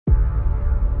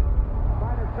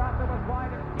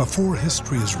Before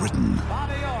history is written,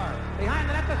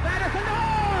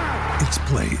 it's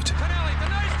played.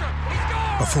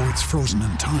 Before it's frozen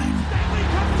in time,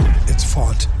 it's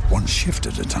fought one shift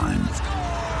at a time.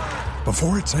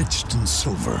 Before it's etched in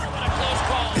silver,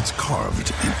 it's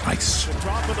carved in ice.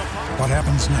 What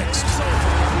happens next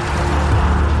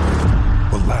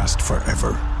will last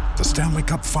forever. The Stanley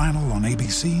Cup Final on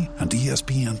ABC and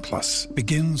ESPN Plus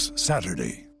begins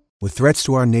Saturday. With threats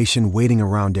to our nation waiting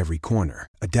around every corner,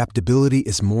 adaptability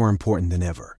is more important than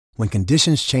ever. When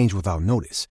conditions change without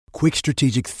notice, quick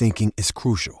strategic thinking is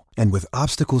crucial. And with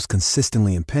obstacles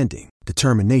consistently impending,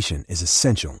 determination is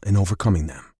essential in overcoming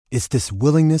them. It's this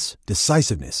willingness,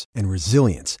 decisiveness, and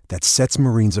resilience that sets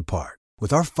Marines apart.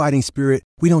 With our fighting spirit,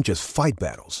 we don't just fight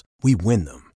battles, we win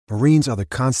them. Marines are the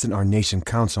constant our nation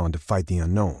counts on to fight the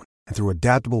unknown. And through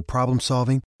adaptable problem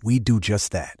solving, we do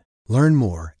just that. Learn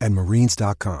more at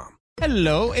marines.com.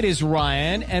 Hello, it is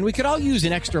Ryan, and we could all use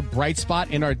an extra bright spot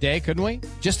in our day, couldn't we?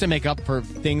 Just to make up for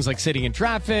things like sitting in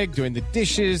traffic, doing the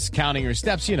dishes, counting your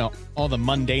steps, you know, all the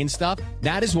mundane stuff.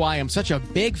 That is why I'm such a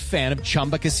big fan of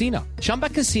Chumba Casino. Chumba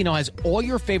Casino has all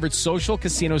your favorite social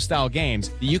casino-style games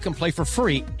that you can play for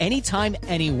free anytime,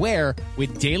 anywhere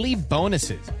with daily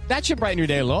bonuses. That should brighten your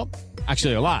day a little.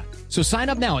 Actually, a lot. So sign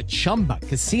up now at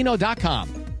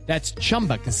ChumbaCasino.com. That's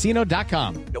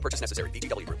ChumbaCasino.com. No purchase necessary.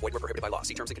 VGW Group. Void where prohibited by law.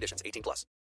 See terms and conditions. 18+.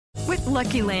 With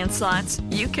Lucky Land Slots,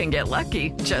 you can get lucky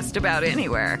just about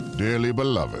anywhere. Dearly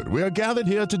beloved, we are gathered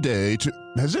here today to...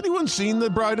 Has anyone seen the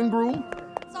bride and groom?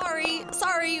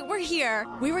 Sorry, we're here.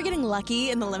 We were getting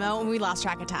lucky in the limo and we lost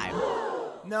track of time.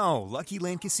 No, Lucky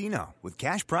Land Casino. With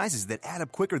cash prizes that add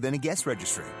up quicker than a guest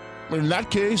registry. In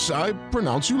that case, I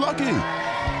pronounce you lucky.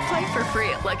 Play for free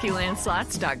at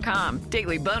LuckyLandSlots.com.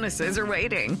 Daily bonuses are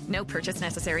waiting. No purchase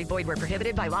necessary. Void where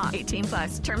prohibited by law.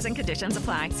 18+. Terms and conditions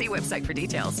apply. See website for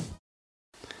details.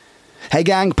 Hey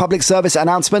gang, public service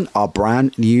announcement, our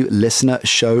brand new listener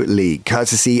show league,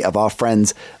 courtesy of our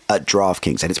friends at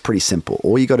DraftKings. And it's pretty simple.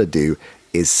 All you got to do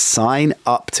is sign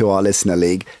up to our listener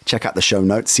league. Check out the show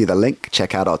notes, see the link,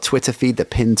 check out our Twitter feed, the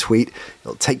pinned tweet.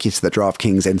 It'll take you to the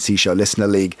DraftKings NC Show listener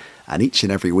league. And each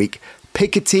and every week,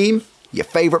 pick a team, your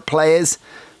favorite players,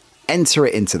 enter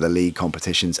it into the league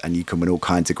competitions, and you can win all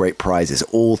kinds of great prizes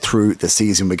all through the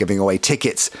season. We're giving away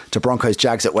tickets to Broncos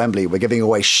Jags at Wembley. We're giving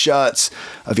away shirts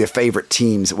of your favorite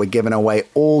teams. We're giving away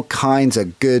all kinds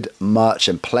of good merch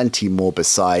and plenty more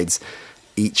besides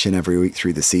each and every week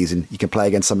through the season. You can play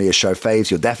against some of your show faves.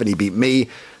 You'll definitely beat me.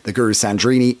 The Guru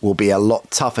Sandrini will be a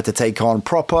lot tougher to take on.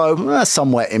 Propo,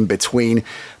 somewhere in between.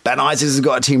 Ben Isaacs has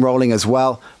got a team rolling as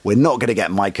well. We're not going to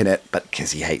get Mike in it, but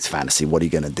because he hates fantasy, what are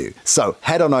you going to do? So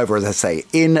head on over, as I say,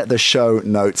 in the show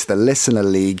notes, the Listener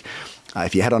League.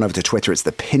 If you head on over to Twitter, it's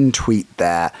the pinned tweet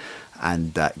there.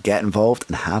 And get involved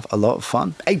and have a lot of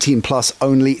fun. 18 plus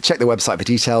only. Check the website for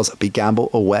details.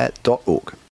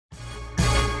 BeGambleAware.org.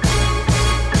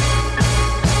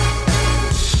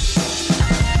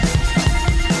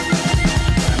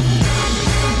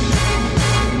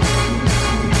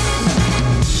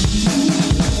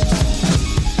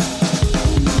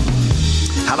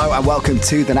 Hello and welcome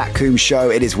to the Nat Coombs Show.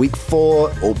 It is week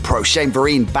 4. All pro Shane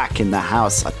Vereen back in the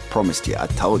house. I promised you, I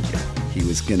told you he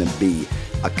was going to be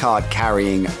a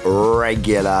card-carrying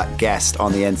regular guest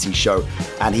on the NC Show.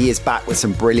 And he is back with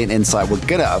some brilliant insight. We're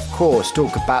going to, of course,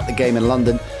 talk about the game in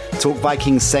London, talk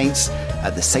Vikings Saints.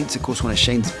 The Saints, of course, one of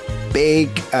Shane's big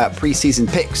preseason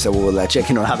picks, so we'll check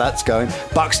in on how that's going.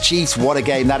 Bucks Chiefs, what a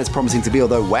game that is promising to be,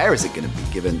 although where is it going to be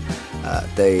given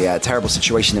the terrible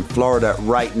situation in Florida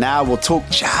right now? We'll talk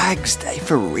Jags, they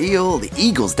for real. The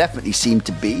Eagles definitely seem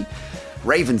to be.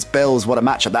 Ravens, Bills, what a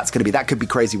matchup that's going to be. That could be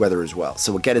crazy weather as well.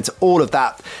 So we'll get into all of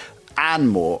that and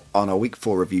more on our Week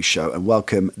 4 review show, and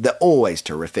welcome the always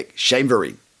terrific Shane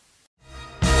Vereen.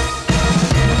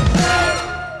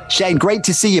 Shane, great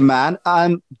to see you, man.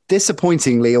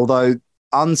 Disappointingly, although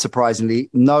unsurprisingly,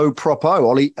 no propo.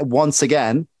 Ollie, once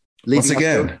again,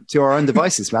 to our own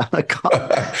devices, man.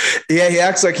 Yeah, he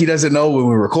acts like he doesn't know when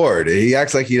we record. He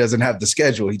acts like he doesn't have the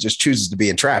schedule. He just chooses to be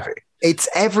in traffic. It's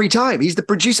every time. He's the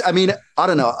producer. I mean, I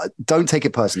don't know. Don't take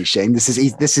it personally, Shane. This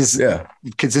is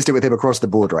consistent with him across the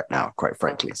board right now, quite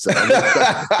frankly. So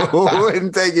I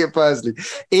wouldn't take it personally.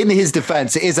 In his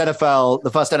defense, it is the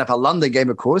first NFL London game,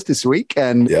 of course, this week.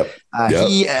 And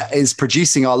he is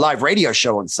producing our live radio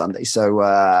show on Sunday.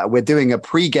 So we're doing a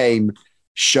pregame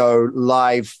show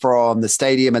live from the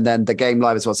stadium and then the game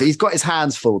live as well. So he's got his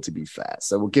hands full, to be fair.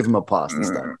 So we'll give him a pass this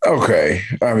time. Okay.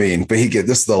 I mean, but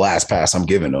this is the last pass I'm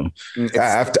giving him.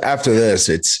 After this,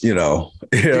 it's, you know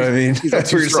what I mean?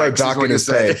 That's where you start docking his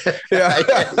pay.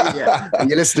 Yeah.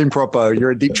 You're listening proper.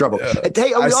 You're in deep trouble. Yeah.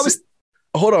 Hey,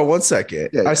 hold on one second.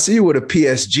 Yeah. I see you with a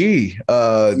PSG.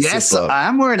 Yes, I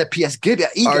am wearing a PSG. Good.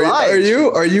 Are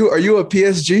you a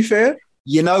PSG fan?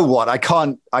 You know what? I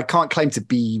can't claim to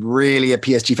be really a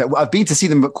PSG fan. I've been to see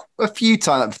them a few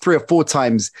times, like 3 or 4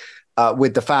 times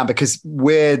with the fan, because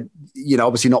we're,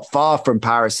 obviously not far from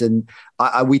Paris, and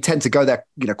we tend to go there,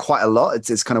 quite a lot.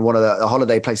 It's kind of one of the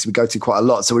holiday places we go to quite a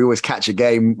lot. So we always catch a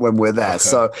game when we're there.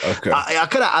 Okay.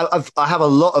 I have a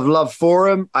lot of love for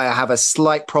them. I have a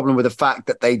slight problem with the fact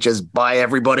that they just buy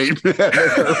everybody.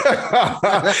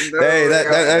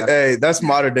 Hey, that's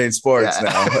modern day sports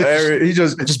now. You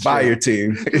just buy your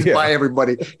team. Buy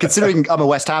everybody. Considering I'm a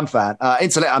West Ham fan,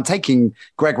 incidentally, I'm taking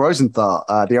Greg Rosenthal,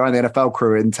 the Eye on the NFL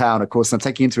crew in town, of course, and I'm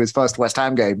taking him to his first West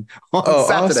Ham game on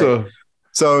Saturday. Awesome.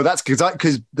 So that's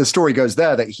because the story goes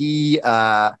there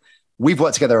that we've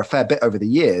worked together a fair bit over the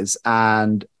years.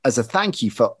 And as a thank you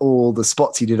for all the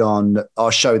spots he did on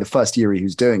our show, the first year he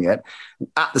was doing it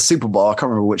at the Super Bowl, I can't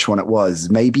remember which one it was.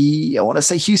 Maybe I want to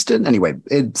say Houston. Anyway,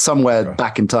 somewhere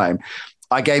back in time,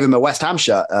 I gave him a West Ham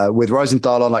shirt with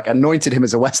Rosenthal on, anointed him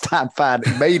as a West Ham fan,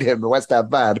 made him a West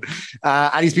Ham fan.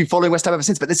 And he's been following West Ham ever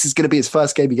since. But this is going to be his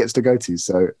first game he gets to go to.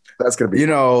 So that's going to be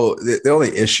the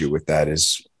only issue with that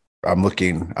is I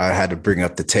had to bring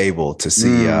up the table to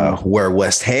see where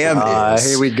West Ham is.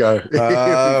 Here we go.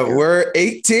 We're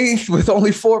 18th with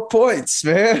only 4 points,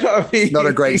 man. I mean, not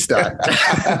a great start.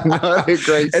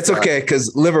 It's okay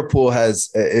because Liverpool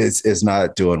is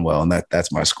not doing well, and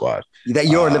that's my squad.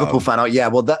 You're a Liverpool fan, yeah.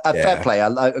 Well, fair play.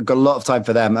 I've got a lot of time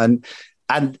for them, and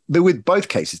with both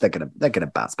cases, they're gonna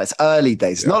bounce back. It's early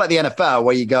days. It's not like the NFL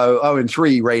where you go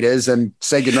 0-3 Raiders and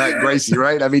say goodnight, Gracie.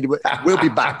 Right? I mean, we'll be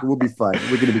back. We'll be fine.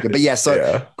 We're gonna be good. But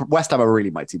West Ham are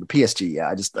really my team. But PSG, I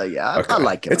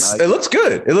like it. It looks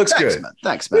good. It looks good.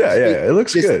 Thanks, man. Yeah, it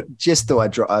looks good. Just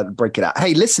thought I'd break it out.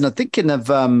 Hey, listen, I'm thinking of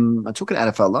I'm talking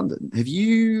NFL London.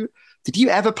 Did you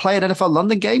ever play an NFL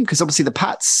London game? Because obviously the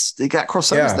Pats, they got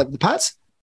crossovers. The Pats.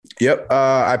 Yep,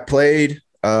 I played.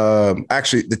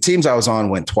 Actually, the teams I was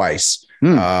on went twice.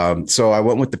 So I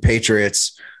went with the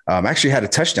Patriots. Actually had a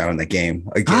touchdown in the game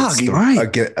against the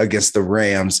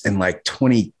Rams in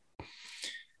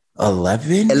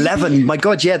 2011. My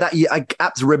God, yeah,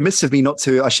 that's remiss of me not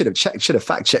to. I should have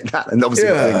fact checked that. And obviously,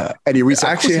 any research.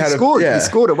 Actually, he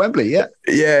scored at Wembley.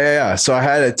 Yeah. So I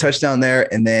had a touchdown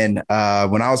there, and then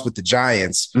when I was with the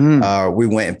Giants, we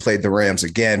went and played the Rams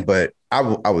again, but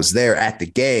I was there at the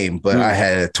game, but I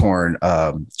had a torn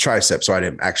tricep, so I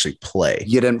didn't actually play.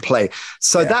 You didn't play.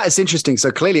 So that is interesting.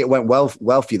 So clearly it went well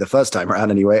for you the first time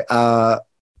around anyway.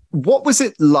 What was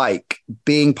it like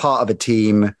being part of a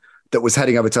team that was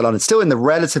heading over to London, still in the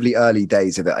relatively early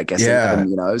days of it, I guess? Yeah.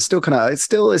 And, it's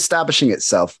still establishing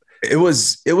itself. It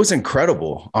was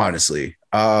incredible, honestly.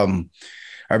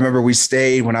 I remember we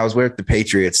stayed when I was with the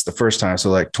Patriots the first time.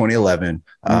 So 2011,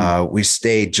 we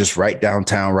stayed just right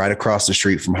downtown, right across the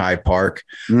street from Hyde Park.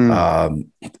 The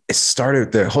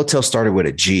hotel started with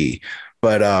a G,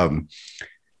 but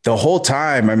the whole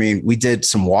time, I mean, we did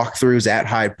some walkthroughs at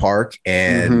Hyde Park,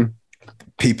 and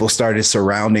people started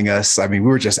surrounding us. I mean, we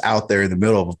were just out there in the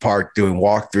middle of a park doing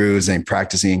walkthroughs and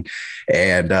practicing,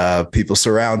 and people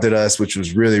surrounded us, which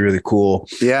was really, really cool.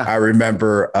 Yeah. I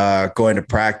remember going to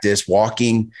practice,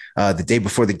 walking the day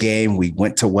before the game. We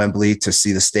went to Wembley to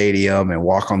see the stadium and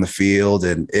walk on the field,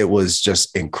 and it was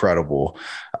just incredible.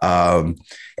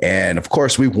 And of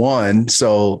course we won.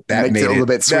 So that made it a little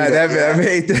bit sweeter.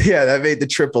 That made the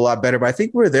trip a lot better. But I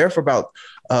think we were there for about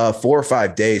 4 or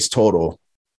 5 days total.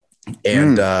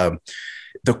 And the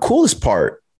coolest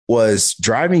part was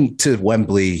driving to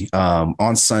Wembley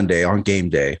on Sunday on game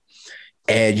day,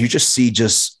 and you just see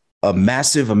a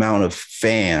massive amount of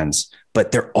fans,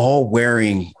 but they're all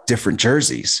wearing different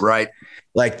jerseys, right?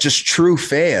 Like just true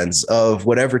fans of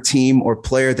whatever team or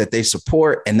player that they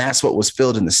support, and that's what was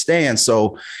filled in the stands.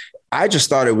 So I just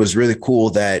thought it was really cool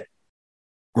that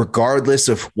regardless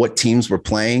of what teams were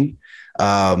playing,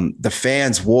 the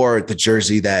fans wore the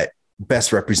jersey that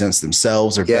best represents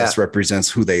themselves or best represents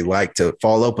who they like to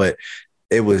follow. But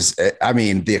it was, I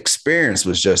mean, the experience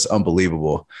was just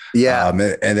unbelievable. Yeah.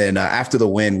 And then after the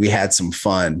win, we had some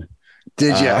fun.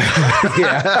 Did you?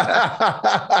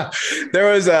 Yeah.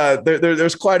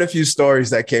 There's quite a few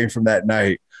stories that came from that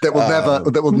night. That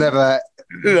will never.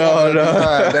 No.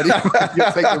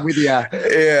 You're taking with you.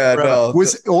 Yeah, no.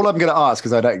 Was all I'm going to ask,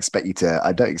 because I don't expect you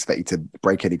to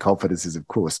break any confidences, of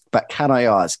course. But can I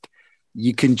ask?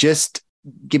 You can just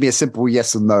give me a simple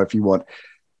yes or no if you want.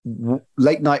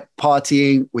 late night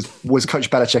partying? Was Coach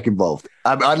Belichick involved?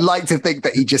 I'd like to think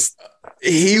that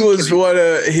he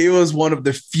was one of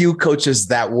the few coaches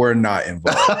that were not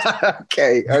involved.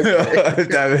 Okay.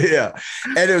 Yeah.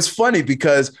 And it was funny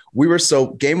because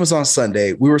game was on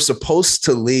Sunday. We were supposed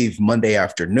to leave Monday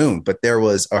afternoon, but there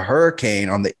was a hurricane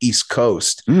on the East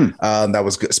Coast that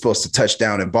was supposed to touch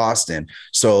down in Boston.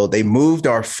 So they moved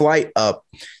our flight up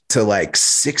to like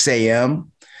 6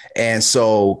 a.m. And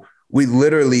so we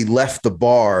literally left the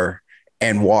bar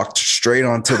and walked straight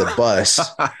onto the bus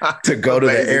to go to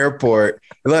the airport.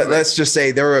 Let's just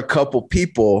say there were a couple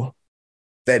people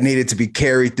that needed to be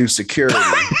carried through security.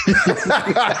 What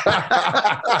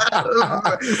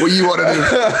you want to do?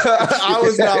 I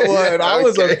was not one. I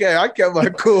was okay. I kept my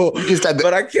cool.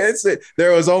 But I can't say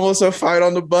there was almost a fight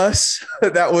on the bus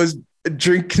that was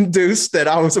drink induced that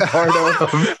I was a part of.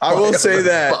 I will say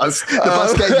that. The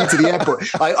bus gave you to the airport.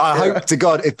 I hope to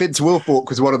God if Vince Wilfork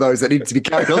was one of those that needed to be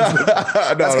carried on.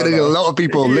 That's going to need a lot of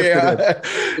people lifted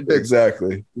in.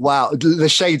 Exactly. Wow. The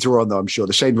shades were on though, I'm sure.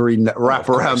 The Shade Marine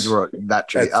wraparounds were on that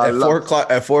tree.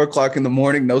 At 4 o'clock in the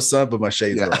morning, no sun, but my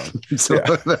shades are on. So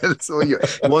that's all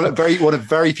one of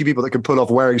very few people that can pull off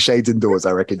wearing shades indoors,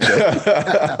 I reckon, Joe.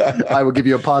 I will give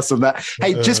you a pass on that.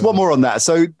 Hey, just one more on that.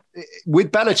 So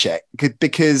with Belichick,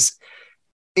 because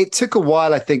it took a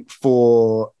while, I think,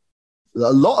 for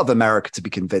a lot of America to be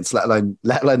convinced, let alone the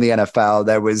NFL.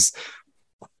 There was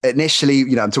initially,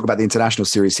 I'm talking about the international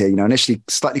series here, initially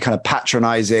slightly kind of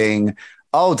patronizing.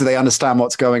 Oh, do they understand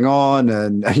what's going on?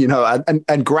 And,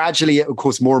 and gradually, of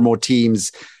course, more and more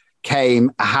teams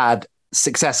had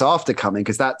success after coming,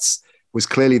 because was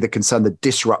clearly the concern, the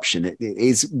disruption. It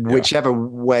is whichever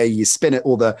way you spin it,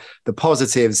 all the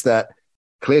positives that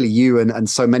clearly you and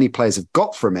so many players have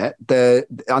got from it.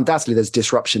 Undoubtedly there's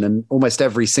disruption, and almost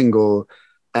every single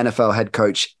NFL head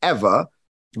coach ever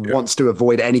wants to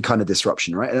avoid any kind of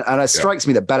disruption, right? And it strikes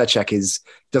me that Belichick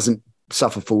doesn't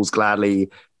suffer fools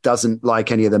gladly, doesn't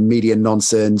like any of the media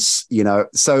nonsense,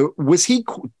 So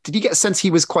did you get a sense he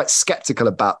was quite skeptical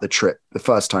about the trip the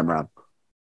first time around?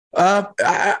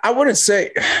 I wouldn't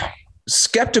say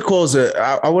skeptical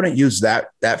I wouldn't use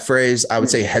that phrase. I would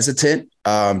say hesitant,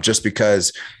 just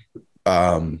because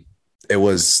it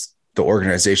was the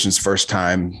organization's first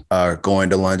time going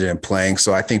to London and playing.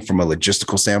 So I think from a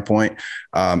logistical standpoint,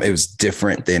 it was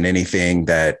different than anything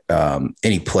that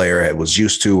any player was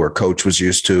used to or coach was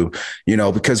used to,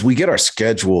 because we get our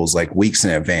schedules like weeks in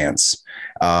advance.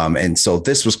 And so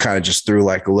this was kind of just through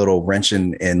like a little wrench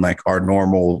in like our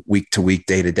normal week to week,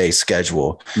 day to day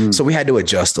schedule. So we had to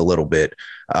adjust a little bit.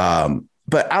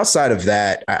 But outside of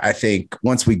that, I think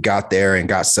once we got there and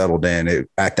got settled in,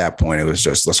 at that point, it was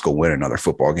just, let's go win another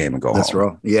football game and go home. That's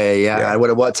right. Yeah. It would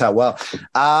have worked out well.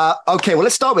 Okay, well,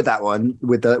 let's start with that one,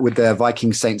 with the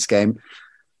Vikings Saints game.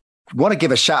 Want to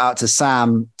give a shout out to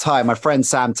Sam Ty, my friend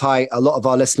Sam Ty. A lot of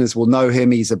our listeners will know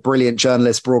him. He's a brilliant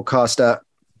journalist, broadcaster,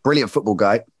 brilliant football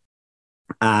guy,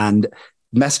 and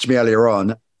messaged me earlier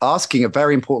on asking a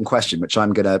very important question, which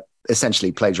I'm going to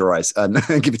essentially plagiarize and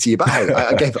give it to you. But hey,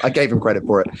 I gave him credit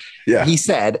for it. Yeah. He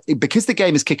said, because the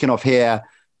game is kicking off here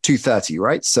 2:30,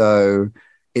 right? So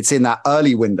it's in that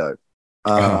early window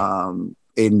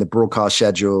in the broadcast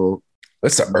schedule.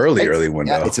 It's an early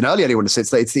window. Yeah, it's an early window. So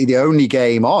it's the only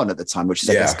game on at the time, which is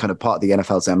I guess kind of part of the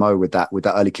NFL's MO with that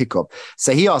early kickoff.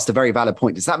 So he asked a very valid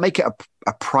point. Does that make it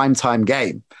a primetime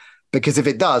game? Because if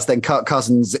it does, then Kirk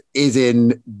Cousins is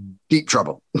in deep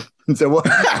trouble. So what?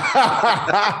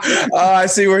 I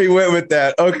see where he went with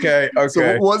that. Okay.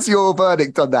 So what's your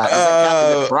verdict on that?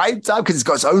 Is it prime time because it's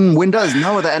got its own windows?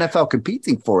 No other NFL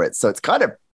competing for it, so it's kind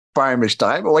of prime-ish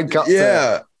time. I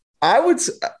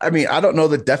don't know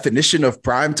the definition of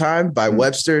prime time by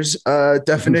Webster's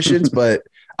definitions, but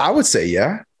I would say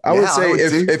I would say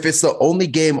if it's the only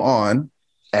game on,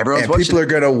 everyone's watching. People are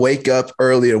going to wake up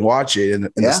early and watch it in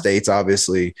the States.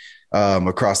 Obviously,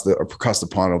 across the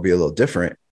pond will be a little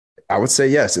different. I would say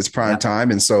yes, it's prime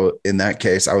time, and so in that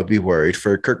case, I would be worried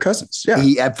for Kirk Cousins.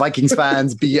 Yeah, Vikings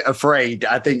fans be afraid.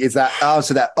 I think is that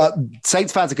so that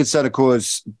Saints fans are concerned, of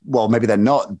course. Well, maybe they're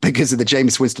not because of the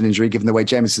Jameis Winston injury, given the way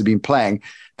Jameis has been playing.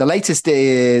 The latest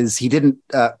is he didn't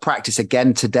practice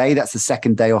again today. That's the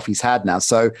second day off he's had now.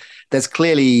 So there's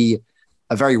clearly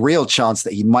a very real chance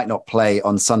that he might not play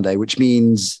on Sunday, which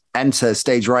means enter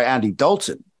stage right Andy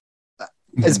Dalton.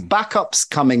 As backups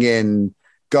coming in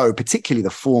go, particularly the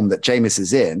form that Jameis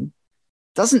is in,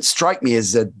 doesn't strike me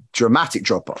as a dramatic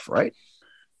drop-off, right?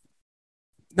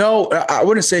 No, I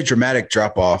wouldn't say dramatic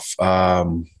drop-off.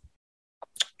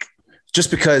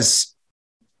 Just because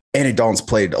Andy Dalton's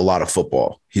played a lot of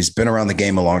football. He's been around the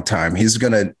game a long time. He's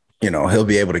going to he'll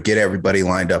be able to get everybody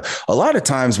lined up. A lot of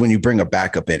times when you bring a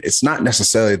backup in, it's not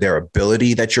necessarily their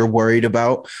ability that you're worried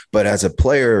about. But as a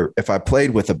player, if I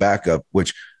played with a backup,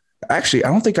 which actually I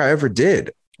don't think I ever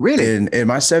did. Really? In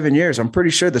my 7 years, I'm pretty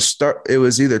sure it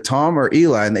was either Tom or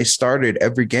Eli, and they started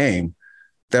every game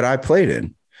that I played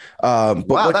in. But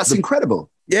wow, that's incredible.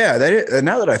 Yeah,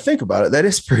 now that I think about it, that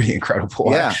is pretty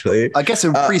incredible, actually. I guess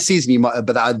in preseason you might,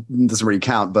 but that doesn't really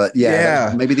count. But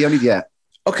maybe the only,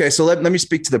 Okay, so let me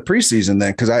speak to the preseason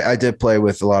then, because I did play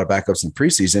with a lot of backups in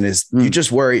preseason. You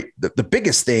just worry. The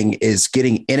biggest thing is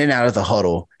getting in and out of the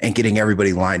huddle and getting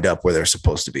everybody lined up where they're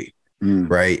supposed to be,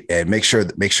 right? And make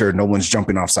sure no one's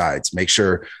jumping off sides. Make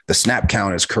sure the snap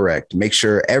count is correct. Make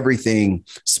sure everything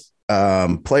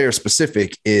player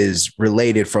specific is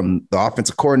related from the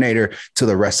offensive coordinator to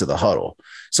the rest of the huddle.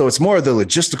 So it's more of the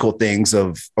logistical things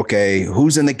of, okay,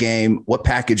 who's in the game? What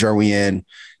package are we in?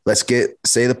 Let's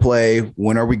say the play.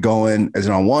 When are we going? Is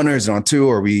it on 1 or is it on 2?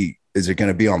 Or is it going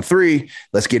to be on 3?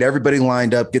 Let's get everybody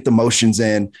lined up, get the motions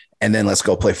in, and then let's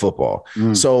go play football.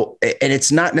 So, and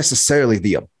it's not necessarily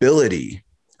the ability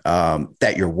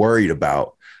that you're worried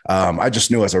about. I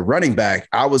just knew as a running back,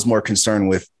 I was more concerned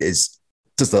with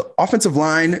does the offensive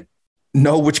line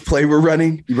know which play we're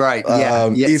running? Right.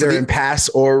 Either in pass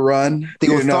or run.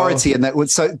 The authority in that.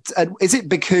 So is it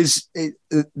because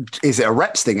is it a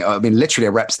reps thing? I mean, literally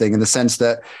a reps thing in the sense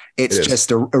that it's just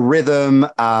a rhythm,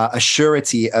 a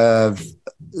surety of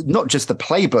not just the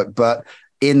playbook, but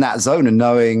in that zone and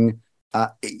knowing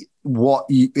what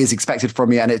is expected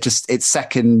from you. And it's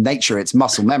second nature, it's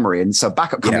muscle memory. And so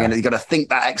backup coming in, you got to think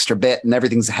that extra bit and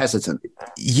everything's hesitant.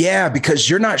 Yeah, because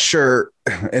you're not sure,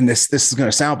 and this is going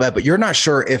to sound bad, but you're not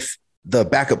sure if the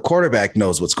backup quarterback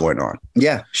knows what's going on.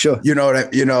 Yeah, sure.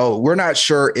 We're not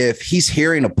sure if he's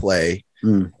hearing a play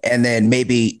and then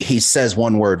maybe he says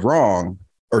one word wrong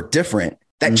or different.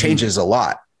 That changes a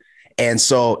lot. And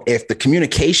so if the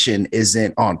communication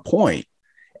isn't on point,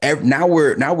 now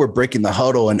we're breaking the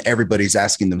huddle and everybody's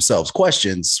asking themselves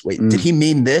questions. Wait, did he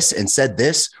mean this and said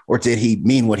this, or did he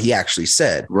mean what he actually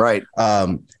said? Right.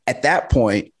 At that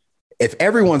point, if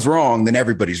everyone's wrong, then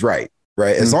everybody's right.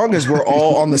 Right. As long as we're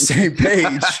all on the same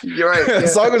page, you're right.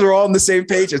 As long as we're all on the same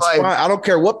page, it's fine. I don't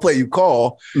care what play you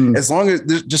call, as long as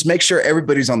just make sure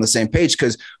everybody's on the same page.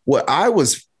 Because what I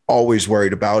was always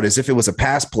worried about is if it was a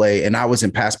pass play and I was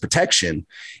in pass protection,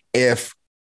 if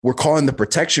we're calling the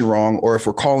protection wrong, or if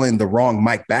we're calling the wrong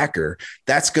Mike backer,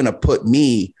 that's going to put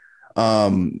me,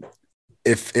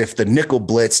 if the nickel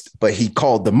blitzed, but he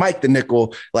called the Mike the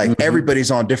nickel, like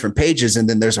everybody's on different pages. And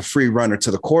then there's a free runner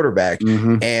to the quarterback.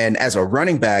 And as a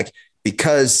running back,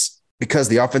 because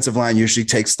the offensive line usually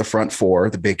takes the front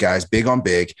four, the big guys, big on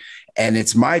big. And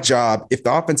it's my job, if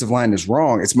the offensive line is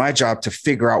wrong, it's my job to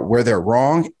figure out where they're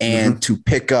wrong and to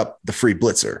pick up the free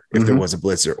blitzer, if there was a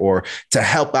blitzer, or to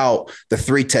help out the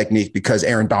 3 technique because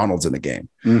Aaron Donald's in the game.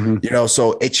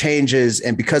 So it changes.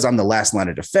 And because I'm the last line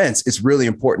of defense, it's really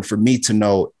important for me to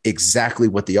know exactly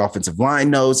what the offensive line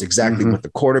knows, exactly what the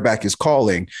quarterback is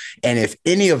calling. And if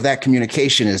any of that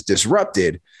communication is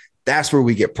disrupted, that's where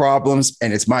we get problems.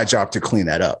 And it's my job to clean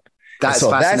that up. That's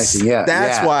fascinating.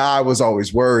 That's why I was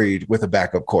always worried with a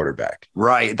backup quarterback.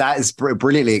 Right. That is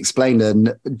brilliantly explained.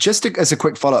 And just as a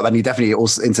quick follow-up, and you definitely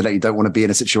also you don't want to be in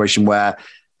a situation where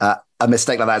a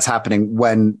mistake like that's happening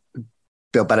when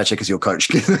Bill Belichick is your coach.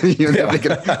 You're going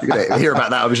to hear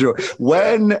about that, I'm sure.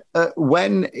 When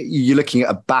you're looking at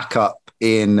a backup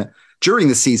during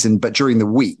the season, but during the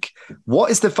week, what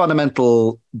is the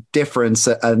fundamental difference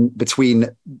between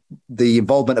the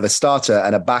involvement of a starter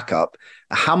and a backup?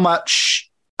 How much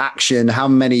action, how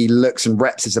many looks and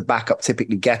reps is a backup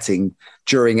typically getting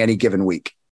during any given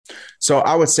week? So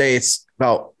I would say it's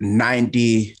about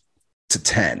 90 to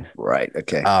 10. Right.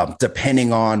 Okay.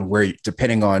 Depending on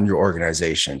your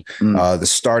organization, the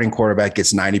starting quarterback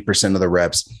gets 90% of the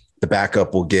reps. The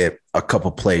backup will get a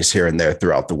couple plays here and there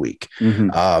throughout the week.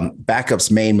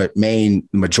 Backup's main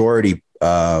majority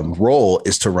role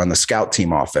is to run the scout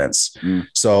team offense.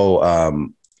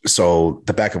 So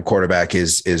the backup quarterback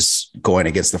is going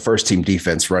against the first team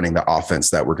defense, running the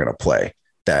offense that we're going to play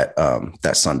that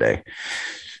Sunday.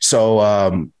 So,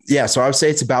 so I would say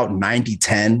it's about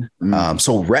 90-10.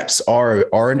 So reps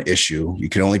are an issue. You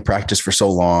can only practice for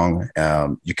so long.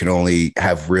 You can only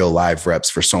have real live reps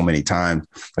for so many times,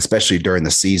 especially during the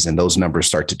season. Those numbers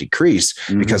start to decrease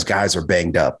because guys are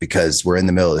banged up, because we're in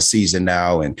the middle of the season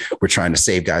now and we're trying to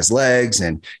save guys' legs.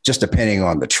 And just depending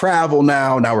on the travel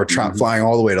now we're flying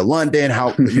all the way to London,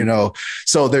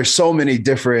 so there's so many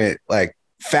different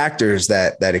factors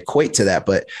that equate to that.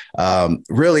 But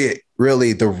really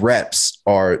really the reps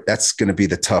that's going to be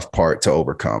the tough part to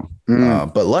overcome.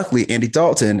 But luckily, Andy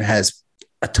Dalton has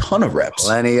a ton of reps.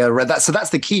 Plenty of reps. So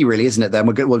that's the key, really, isn't it? Then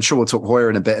I'm sure we'll talk Hoyer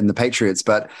in a bit and the Patriots,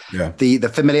 but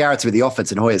the familiarity with the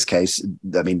offense in Hoyer's case,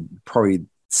 I mean, probably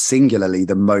singularly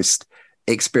the most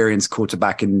experienced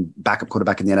backup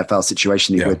quarterback in the NFL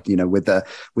situation with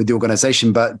the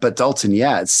organization. But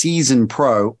Dalton, seasoned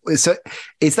pro. So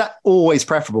is that always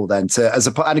preferable then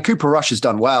and Cooper Rush has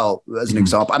done well as an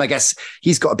example. And I guess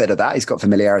he's got a bit of that. He's got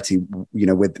familiarity,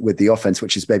 with the offense,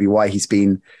 which is maybe why he's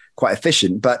been quite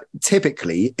efficient. But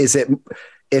typically, is it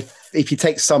if you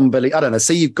take somebody, I don't know,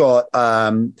 say you've got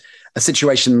a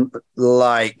situation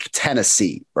like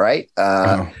Tennessee, right?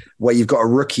 Where you've got a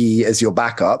rookie as your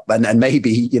backup and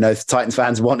maybe, Titans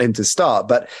fans want him to start,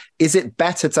 but is it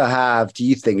better to have, do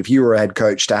you think, if you were a head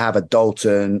coach, to have a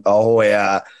Dalton, a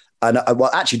Hoyer, and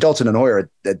actually Dalton and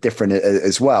Hoyer are different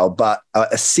as well, but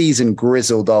a seasoned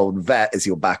grizzled old vet as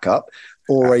your backup,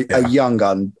 or a young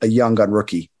gun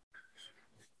rookie?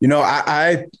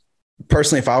 I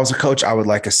personally, if I was a coach, I would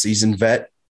like a seasoned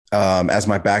vet as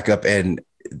my backup. And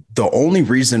the only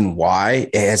reason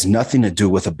why, it has nothing to do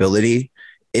with ability,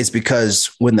 is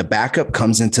because when the backup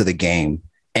comes into the game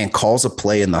and calls a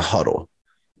play in the huddle,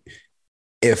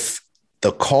 if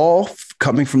the call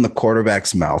coming from the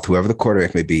quarterback's mouth, whoever the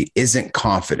quarterback may be, isn't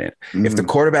confident, if the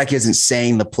quarterback isn't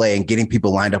saying the play and getting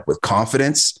people lined up with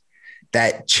confidence,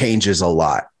 that changes a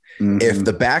lot. If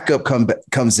the backup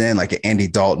comes in like an Andy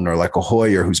Dalton or like a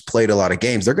Hoyer who's played a lot of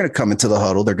games, they're going to come into the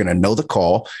huddle. They're going to know the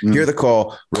call, hear the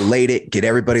call, relate it, get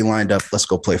everybody lined up. Let's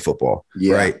go play football.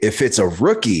 Right. If it's a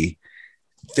rookie,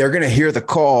 they're going to hear the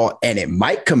call and it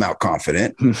might come out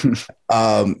confident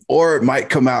or it might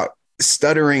come out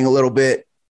stuttering a little bit,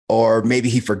 or maybe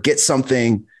he forgets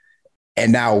something.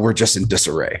 And now we're just in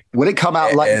disarray. Would it come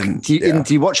out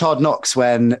do you watch Hard Knocks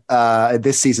when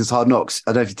this season's Hard Knocks?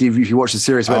 I don't know if you watch the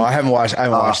series. I haven't watched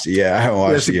it yet. I haven't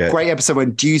watched it yet. A great episode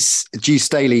when Deuce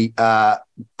Staley,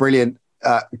 brilliant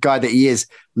guy that he is,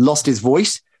 lost his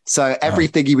voice. So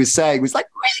everything he was saying was like,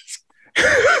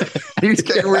 he was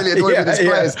getting really annoyed with his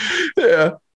players.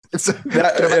 Yeah.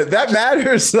 That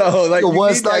matters though. Like your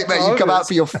worst nightmare, you come out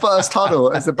for your first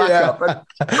huddle as a backup.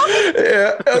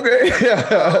 Okay.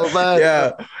 Oh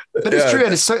man. But it's true,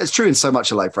 and it's true in so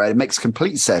much of life, right? It makes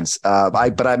complete sense.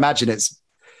 But I imagine it's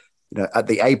at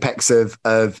the apex of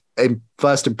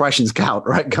first impressions count,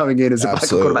 right? Coming in as a backup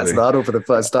quarterback to the huddle for the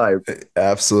first time.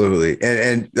 Absolutely.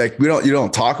 And like you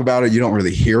don't talk about it, you don't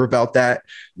really hear about that,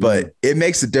 but it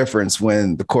makes a difference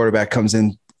when the quarterback comes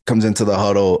into the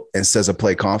huddle and says a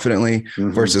play confidently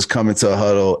versus coming to a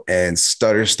huddle and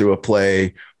stutters through a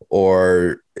play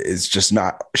or is just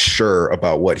not sure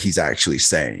about what he's actually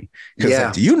saying.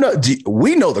 Because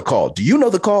we know the call. Do you know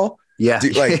the call? Yeah.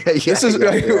 This is,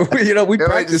 we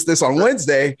practiced this on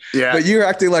Wednesday, but you're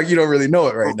acting like you don't really know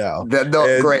it right now.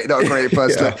 Not great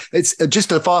first. It's just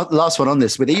the last one on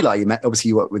this with Eli. You met, obviously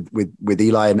you worked with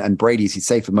Eli and Brady, as you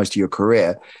say, for most of your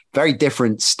career. Very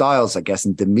different styles, I guess,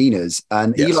 and demeanors.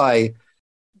 And Eli,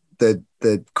 the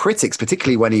critics,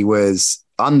 particularly when he was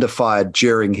under fire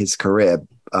during his career,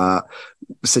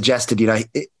 suggested,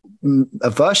 a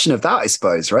version of that, I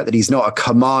suppose, right? That he's not a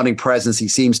commanding presence. He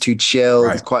seems too chill.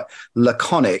 Right. He's quite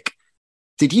laconic.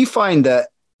 Did you find that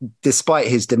despite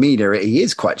his demeanor, he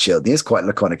is quite chilled, he is quite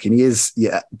laconic, and he is,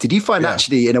 did you find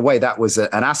actually in a way that was an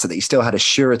asset, that he still had a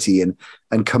surety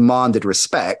and commanded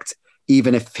respect,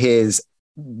 even if his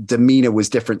demeanor was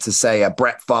different to, say, a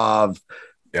Brett Favre,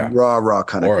 rah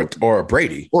kind of, or a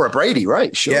Brady,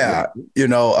 right? Sure.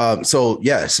 Yeah. So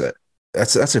yes,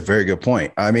 that's a very good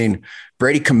point. I mean,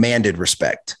 Brady commanded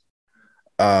respect.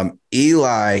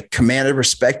 Eli commanded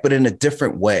respect, but in a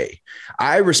different way.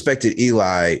 I respected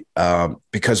Eli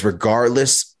because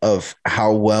regardless of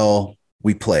how well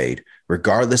we played,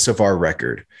 regardless of our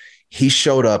record, he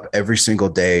showed up every single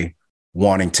day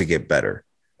wanting to get better.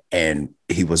 And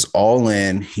he was all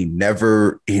in. He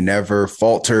never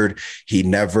faltered. He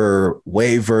never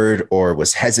wavered or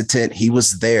was hesitant. He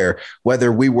was there,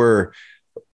 whether we were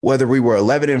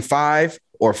 11-5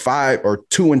 or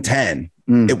 2-10.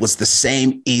 It was the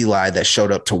same Eli that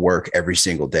showed up to work every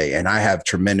single day. And I have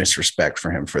tremendous respect for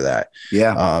him for that.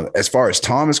 Yeah. As far as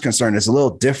Tom is concerned, it's a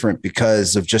little different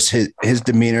because of just his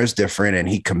demeanor is different, and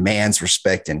he commands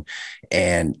respect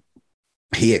and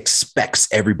he expects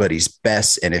everybody's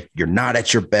best. And if you're not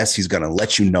at your best, he's going to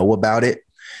let you know about it.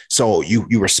 So you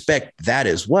respect that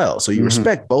as well. So you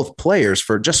respect both players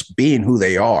for just being who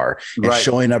they are and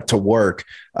showing up to work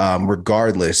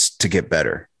regardless to get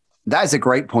better. That is a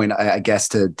great point, I guess,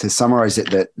 to summarize it,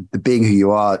 that the being who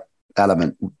you are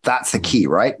element, that's the key,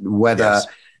 right? Whether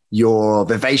You're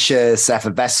vivacious,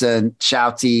 effervescent,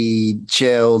 shouty,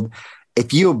 chilled.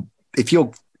 If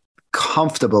you're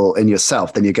comfortable in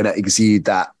yourself, then you're going to exude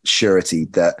that surety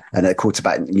and a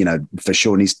quarterback, for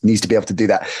sure needs to be able to do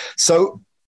that. So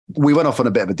we went off on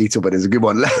a bit of a detour, but it's a good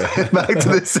one. Back to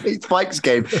the Vikings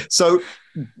game. So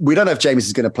we don't know if James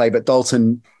is going to play, but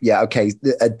Dalton,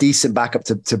 a decent backup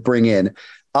to bring in.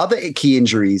 Other key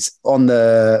injuries on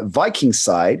the Vikings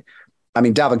side, I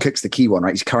mean, Dalvin Cook's the key one,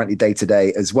 right? He's currently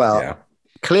day-to-day as well. Yeah.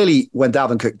 Clearly, when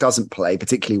Dalvin Cook doesn't play,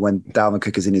 particularly when Dalvin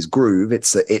Cook is in his groove,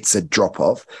 it's a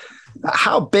drop-off.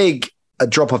 How big a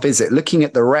drop-off is it? Looking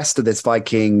at the rest of this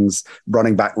Vikings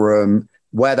running back room,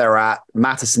 where they're at,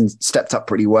 Mattison stepped up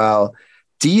pretty well.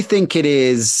 Do you think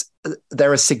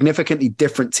they're a significantly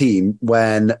different team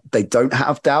when they don't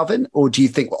have Dalvin? Or do you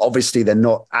think, obviously, they're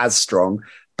not as strong,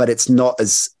 but it's not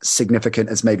as significant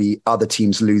as maybe other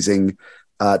teams losing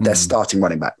their starting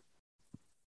running back?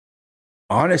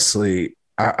 Honestly,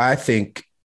 I think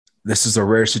this is a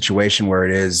rare situation where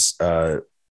it is a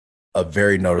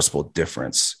very noticeable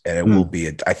difference, and it will be.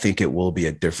 I think it will be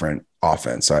a different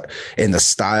offense in the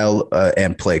style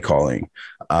and play calling.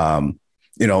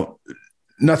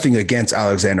 Nothing against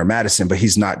Alexander Mattison, but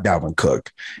he's not Dalvin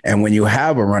Cook. And when you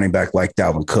have a running back like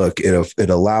Dalvin Cook, it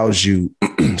allows you,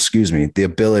 the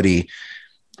ability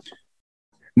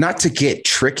not to get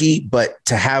tricky, but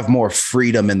to have more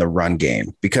freedom in the run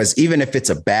game. Because even if it's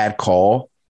a bad call,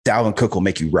 Dalvin Cook will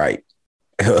make you right.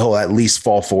 He'll at least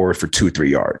fall forward for 2-3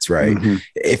 yards, right? Mm-hmm.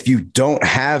 If you don't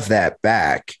have that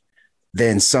back,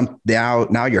 then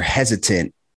now you're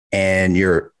hesitant and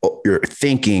you're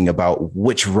thinking about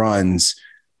which runs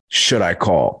should I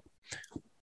call.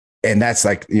 And that's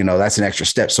that's an extra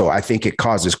step. So I think it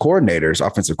causes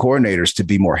offensive coordinators to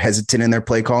be more hesitant in their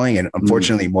play calling and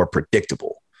unfortunately more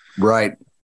predictable. Right.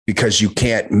 Because you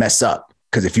can't mess up.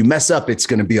 Because if you mess up, it's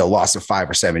going to be a loss of 5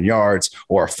 or 7 yards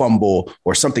or a fumble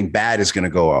or something bad is going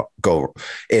to go.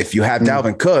 If you have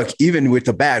Dalvin Cook, even with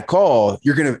the bad call,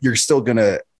 you're still going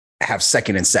to have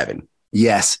 2nd and 7.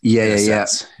 Yes.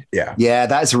 Yeah.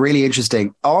 That's really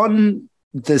interesting. On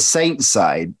the Saints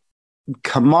side,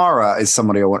 Kamara is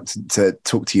somebody I want to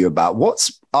talk to you about.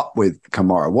 What's up with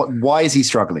Kamara? Why is he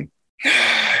struggling?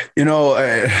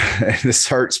 This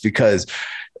hurts because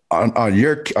on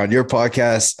your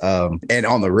podcast and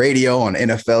on the radio on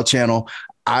NFL channel,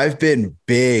 I've been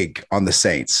big on the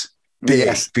Saints.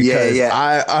 Because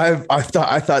I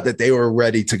thought that they were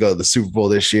ready to go to the Super Bowl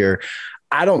this year.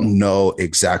 I don't know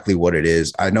exactly what it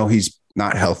is. I know he's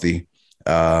not healthy.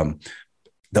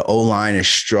 The O-line is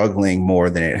struggling more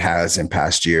than it has in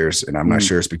past years. And I'm not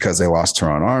sure it's because they lost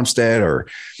Teron Armstead or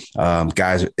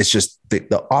guys. It's just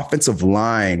the offensive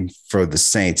line for the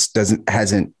Saints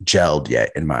hasn't gelled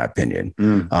yet, in my opinion.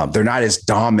 They're not as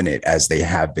dominant as they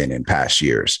have been in past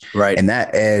years. Right. And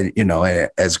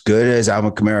as good as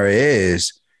Alvin Kamara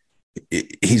is,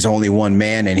 he's only one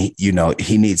man and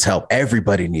he needs help.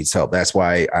 Everybody needs help. That's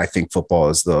why I think football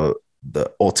is the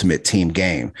ultimate team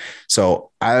game. So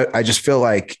I just feel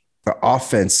like the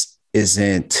offense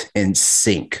isn't in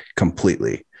sync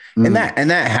completely. And that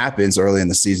happens early in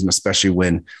the season, especially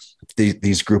when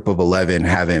these group of 11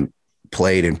 haven't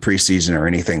played in preseason or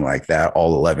anything like that,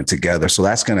 all 11 together. So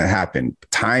that's going to happen.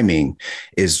 Timing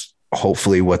is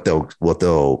hopefully what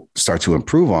they'll start to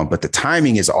improve on, but the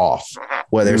timing is off,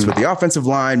 whether it's with the offensive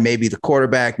line, maybe the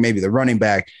quarterback, maybe the running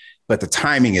back, but the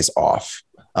timing is off.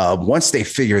 Once they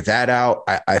figure that out,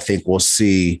 I think we'll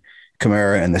see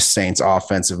Kamara and the Saints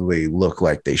offensively look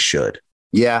like they should.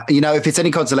 Yeah. If it's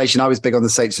any consolation, I was big on the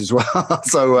Saints as well.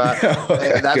 So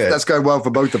that's going well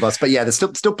for both of us. But yeah, there's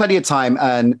still plenty of time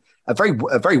and a very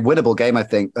winnable game, I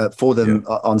think, for them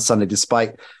on Sunday,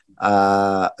 despite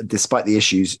the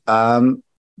issues.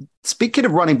 Speaking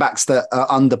of running backs that are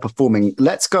underperforming,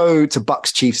 let's go to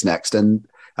Bucks Chiefs next. And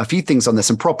a few things on this.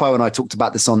 And Propo and I talked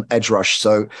about this on Edge Rush.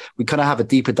 So we kind of have a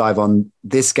deeper dive on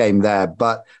this game there.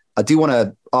 But I do want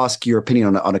to ask your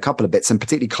opinion on a couple of bits, and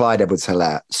particularly Clyde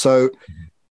Edwards-Helaire. So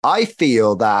I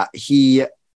feel that he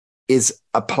is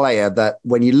a player that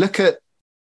when you look at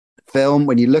film,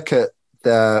 when you look at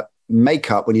the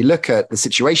makeup, when you look at the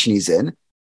situation he's in,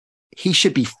 he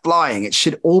should be flying. It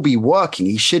should all be working.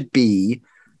 He should be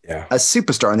a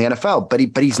superstar in the NFL,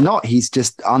 but he's not. He's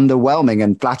just underwhelming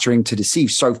and flattering to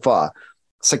deceive so far.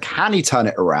 So can he turn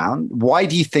it around? Why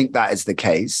do you think that is the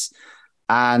case?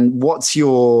 And what's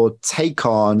your take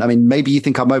on, maybe you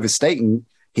think I'm overstating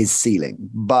his ceiling,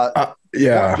 but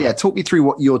talk me through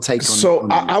what your take on. So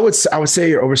I would say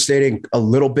you're overstating a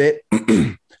little bit.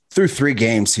 Through 3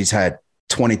 games, he's had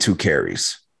 22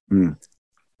 carries,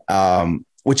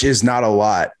 which is not a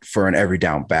lot for an every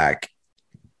down back.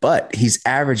 but he's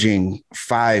averaging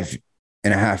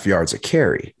 5.5 yards a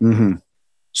carry. Mm-hmm.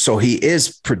 So he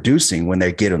is producing when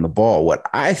they get him the ball. What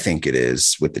I think it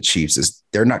is with the Chiefs is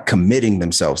they're not committing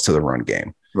themselves to the run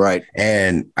game. Right.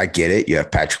 And I get it. You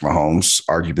have Patrick Mahomes,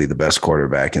 arguably the best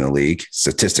quarterback in the league,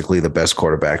 statistically the best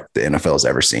quarterback the NFL has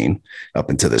ever seen up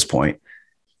until this point.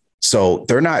 So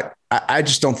they're not, I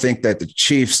just don't think that the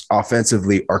Chiefs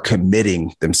offensively are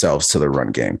committing themselves to the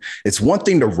run game. It's one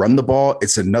thing to run the ball.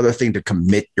 It's another thing to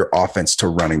commit your offense to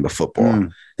running the football.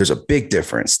 There's a big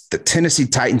difference. The Tennessee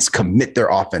Titans commit their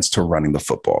offense to running the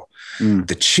football.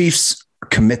 The Chiefs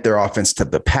commit their offense to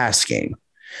the pass game.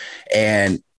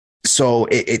 And so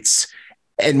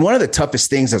and one of the toughest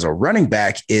things as a running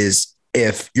back is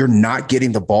if you're not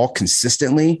getting the ball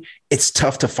consistently, it's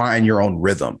tough to find your own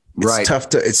rhythm.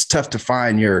 It's tough to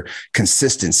find your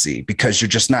consistency because you're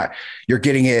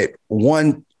getting it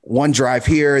one drive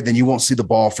here, then you won't see the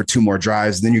ball for 2 more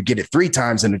drives. Then you get it 3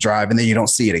 times in a drive and then you don't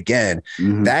see it again.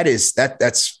 That's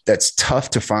tough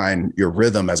to find your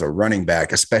rhythm as a running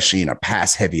back, especially in a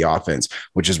pass heavy offense,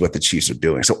 which is what the Chiefs are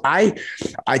doing. So I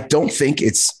don't think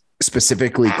it's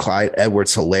specifically Clyde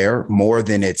Edwards-Helaire more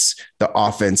than it's the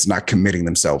offense not committing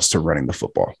themselves to running the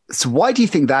football. So why do you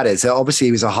think that is? Obviously,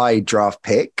 he was a high draft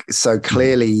pick. So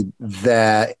clearly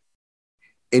their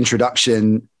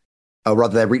introduction, or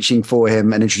rather they're reaching for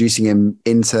him and introducing him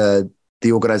into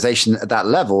the organization at that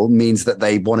level means that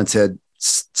they wanted to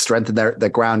strengthen their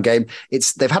ground game.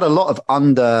 They've had a lot of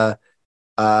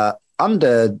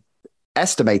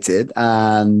underestimated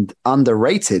and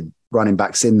underrated running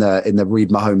backs in the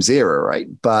Reid Mahomes era, right?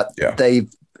 But they've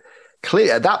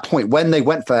clear at that point when they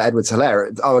went for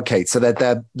Edwards-Helaire. Okay, so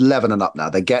they're leveling up now.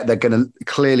 They're going to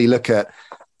clearly look at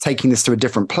taking this to a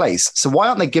different place. So why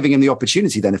aren't they giving him the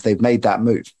opportunity then if they've made that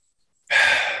move?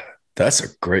 That's a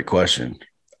great question.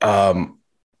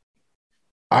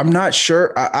 I'm not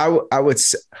sure. I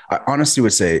honestly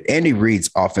would say Andy Reid's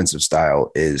offensive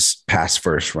style is pass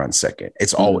first, run second.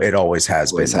 It always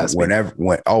has been.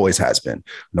 Always has been,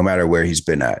 no matter where he's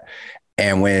been at.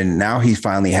 And when now he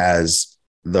finally has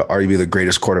arguably the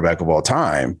greatest quarterback of all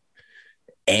time,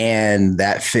 and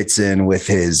that fits in with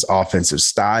his offensive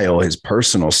style, his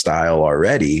personal style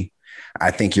already,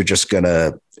 I think you're just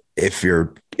gonna, if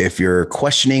you're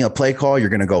questioning a play call, you're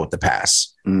gonna go with the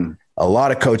pass. A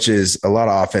lot of coaches, a lot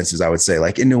of offenses, I would say,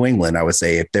 like in New England, I would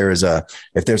say if there's a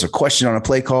question on a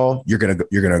play call, you're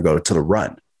gonna go to the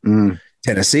run.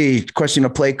 Tennessee, question a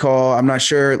play call, I'm not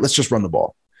sure. Let's just run the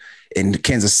ball. In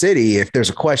Kansas City, if there's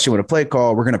a question with a play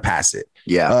call, we're gonna pass it.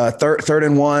 Third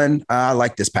and 1, I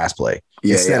like this pass play.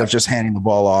 Instead of just handing the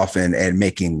ball off and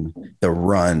making the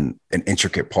run an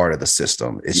intricate part of the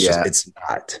system. It's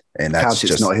not. And that's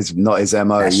just not his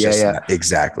MO.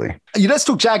 Exactly. Let's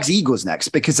talk Jags Eagles next,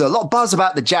 because a lot of buzz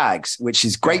about the Jags, which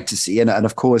is great to see. And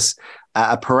of course,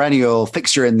 a perennial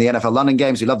fixture in the NFL London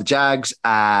games. We love the Jags,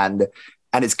 and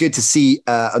it's good to see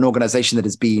an organization that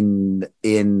has been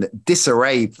in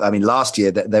disarray. I mean, last year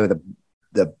they were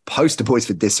the poster boys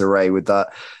for disarray with the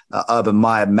Urban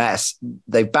Meyer mess.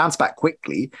 They've bounced back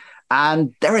quickly,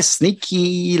 and they're a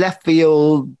sneaky left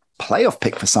field playoff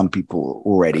pick for some people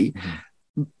already.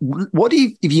 What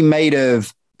have you made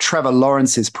of Trevor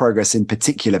Lawrence's progress in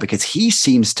particular? Because he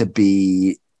seems to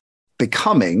be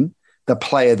becoming the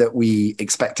player that we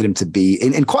expected him to be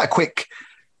in quite a quick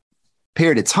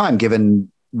period of time,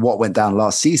 given what went down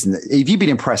last season. Have you been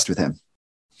impressed with him?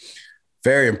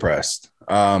 Very impressed.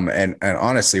 And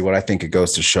honestly, what I think it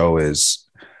goes to show is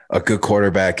a good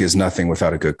quarterback is nothing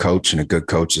without a good coach, and a good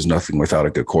coach is nothing without a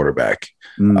good quarterback.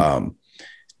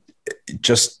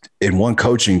 Just in one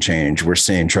coaching change, we're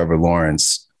seeing Trevor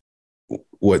Lawrence.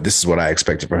 This is what I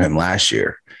expected from him last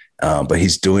year, but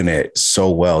he's doing it so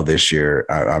well this year.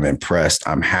 I'm impressed.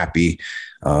 I'm happy.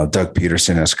 Doug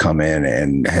Peterson has come in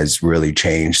and has really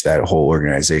changed that whole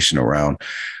organization around.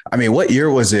 I mean, what year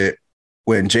was it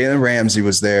when Jalen Ramsey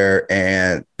was there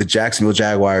and the Jacksonville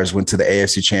Jaguars went to the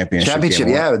AFC Championship?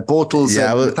 With Bortles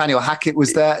and Nathaniel Hackett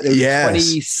was there.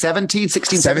 2017,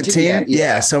 16,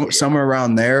 17. Somewhere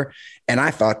around there. And I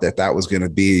thought that was going to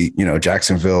be,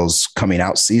 Jacksonville's coming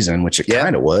out season, which it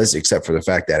kind of was, except for the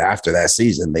fact that after that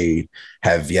season, they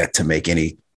have yet to make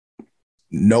any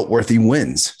noteworthy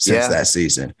wins since that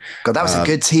season. God, that was a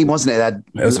good team, wasn't it?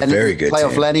 It was a very good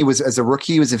playoff team. Lenny was, as a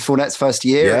rookie, was in Fournette's first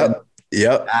year.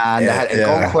 And they had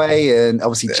Okonkwo and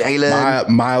obviously Jalen.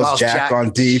 Miles Jack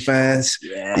on defense.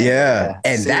 And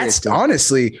seriously. That's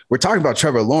honestly, we're talking about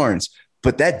Trevor Lawrence,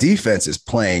 but that defense is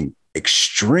playing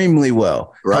extremely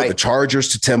well. Right. The Chargers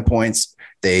to 10 points.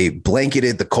 They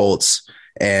blanketed the Colts.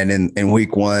 And in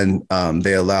week one,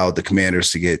 they allowed the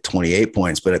Commanders to get 28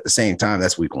 points. But at the same time,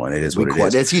 that's week one. It is what it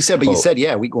is. As you said, but you said,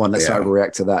 week one, let's not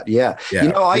overreact to that. Yeah.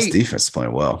 His defense is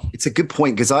playing well. It's a good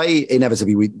point because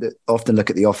we often look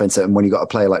at the offense and when you got a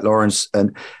player like Lawrence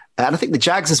and I think the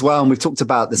Jags as well. And we've talked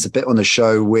about this a bit on the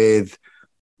show with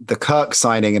the Kirk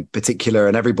signing in particular,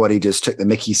 and everybody just took the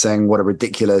mickey saying what a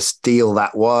ridiculous deal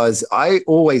that was. I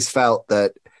always felt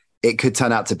that it could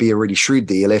turn out to be a really shrewd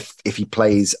deal if he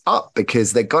plays up,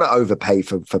 because they've got to overpay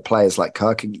for players like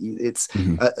Kirk. It's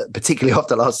particularly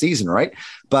after last season, right?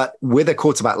 But with a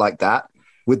quarterback like that,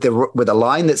 with a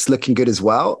line that's looking good as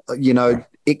well,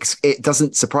 it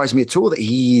doesn't surprise me at all that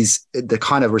he's the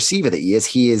kind of receiver that he is.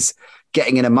 He is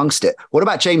getting in amongst it. What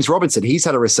about James Robinson? He's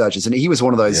had a resurgence, and he was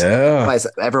one of those players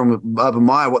that everyone would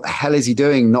admire. What the hell is he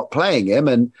doing not playing him?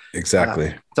 And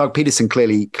exactly, Doug Peterson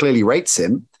clearly rates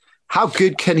him. How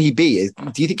good can he be?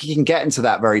 Do you think he can get into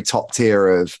that very top tier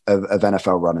of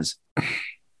NFL runners?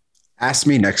 Ask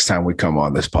me next time we come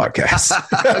on this podcast.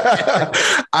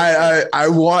 I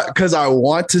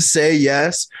want to say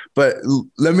yes, but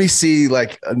let me see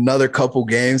like another couple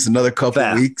games, another couple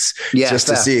weeks, to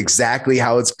see exactly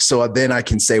how it's. So then I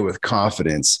can say with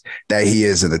confidence that he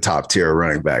is in the top tier of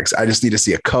running backs. I just need to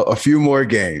see a few more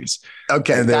games.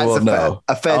 Okay, and then we'll know.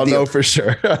 I'll know for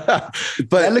sure.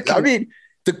 But I mean,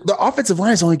 the offensive line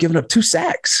has only given up 2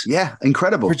 sacks. Yeah,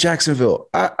 incredible for Jacksonville.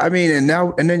 I mean, and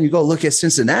then you go look at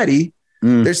Cincinnati.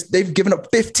 They've given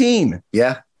up 15.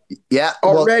 Yeah.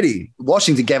 Already. Well,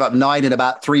 Washington gave up 9 in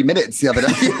about 3 minutes the other day.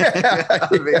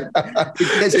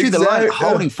 There's the line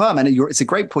holding firm. And it's a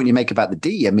great point you make about the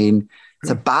D. I mean, it's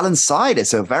a balanced side.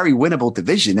 It's a very winnable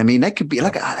division. I mean, they could be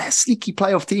like a sneaky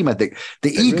playoff team, I think.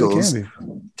 The Eagles, really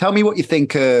tell me what you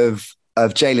think of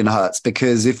Jalen Hurts,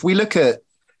 because if we look at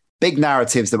big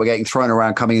narratives that were getting thrown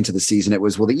around coming into the season, it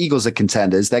was, well, the Eagles are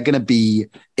contenders. They're going to be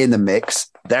in the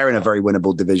mix. They're in a very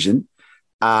winnable division.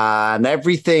 And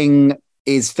everything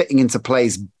is fitting into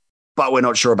place, but we're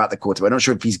not sure about the quarterback. We're not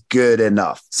sure if he's good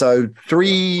enough. So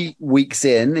 3 weeks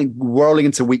in and rolling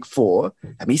into week 4,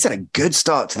 I mean, he's had a good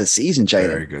start to the season, Jalen.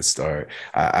 Very good start.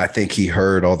 I think he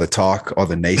heard all the talk, all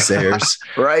the naysayers.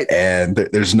 Right. And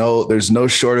there's no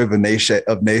shortage of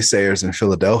naysayers in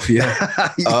Philadelphia.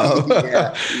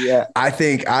 I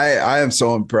think I am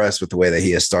so impressed with the way that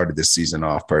he has started this season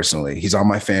off personally. He's on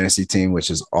my fantasy team,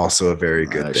 which is also a very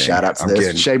good thing. Shout out to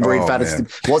this Shane Breed fantasy team.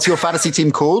 What's your fantasy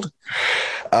team called?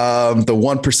 The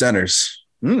 1%ers.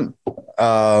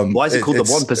 Why is it called the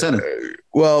 1%er?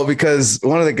 Well, because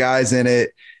one of the guys in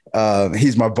it,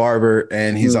 he's my barber,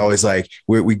 and he's always like,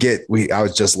 I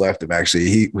was just left him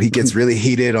actually. He gets really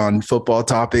heated on football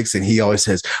topics, and he always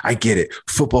says, I get it.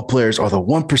 Football players are the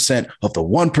 1% of the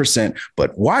 1%,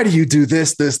 but why do you do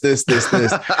this?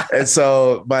 And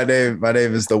so my name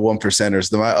is the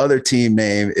 1%ers. My other team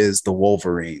name is the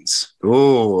Wolverines.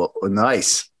 Oh,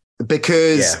 nice.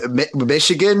 Because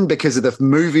Michigan, because of the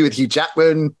movie with Hugh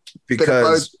Jackman,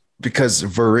 because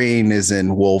Vereen is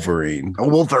in Wolverine.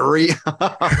 Wolverine. God,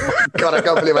 I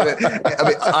can't believe it. I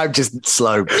mean, I'm just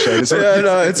slow. No,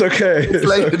 it's okay.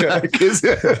 It's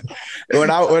okay.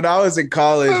 When I was in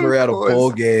college, we were at a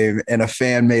bowl game, and a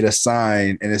fan made a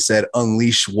sign, and it said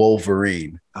 "Unleash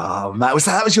Wolverine." Oh man, was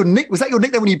that your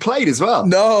nickname when you played as well?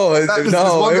 No, it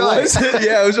wasn't.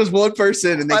 Yeah, it was just one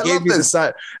person, and they gave me the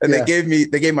sign, and they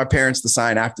gave my parents the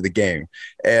sign after the game,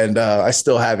 and I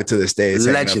still have it to this day. It's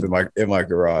hanging up in my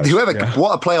garage.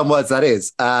 What a play on words that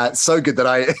is! So good that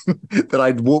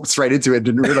I walked straight into it and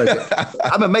didn't realize it.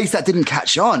 I'm amazed that didn't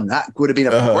catch on. That would have been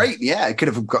a great. Yeah, it could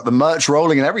have got the merch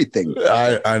rolling and everything.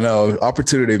 I know,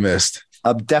 opportunity missed.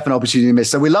 A definite opportunity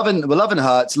missed. So we're loving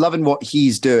Hurts, loving what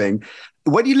he's doing.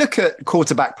 When you look at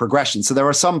quarterback progression, so there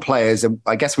are some players, and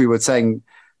I guess we were saying,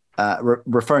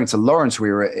 referring to Lawrence, we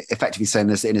were effectively saying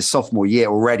this in his sophomore year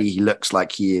already, he looks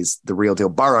like he is the real deal.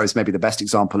 Burrow's maybe the best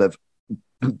example of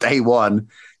day one.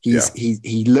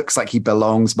 He looks like he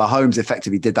belongs. Mahomes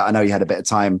effectively did that. I know he had a bit of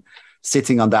time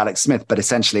sitting under Alex Smith, but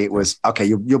essentially it was, okay,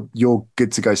 you're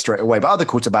good to go straight away. But other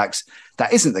quarterbacks,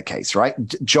 that isn't the case, right?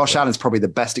 Josh Allen's probably the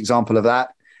best example of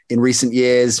that in recent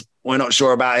years. We're not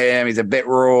sure about him. He's a bit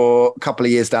raw. A couple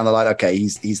of years down the line, okay,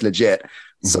 he's legit.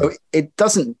 Mm-hmm. So it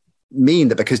doesn't mean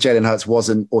that because Jalen Hurts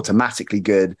wasn't automatically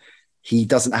good, he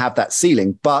doesn't have that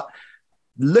ceiling. But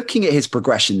looking at his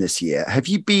progression this year, have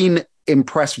you been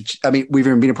impressed? I mean, we've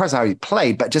even been impressed how he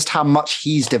played, but just how much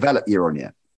he's developed year on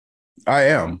year. I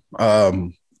am.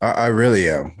 I really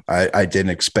am. I didn't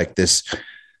expect this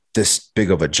big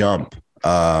of a jump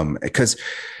because,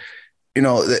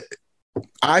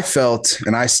 I felt,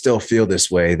 and I still feel this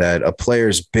way, that a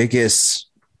player's biggest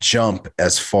jump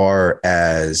as far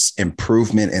as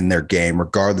improvement in their game,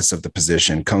 regardless of the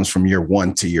position, comes from year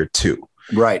 1 to year 2.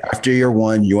 Right. After year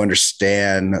 1, you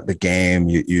understand the game.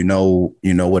 You know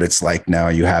what it's like now.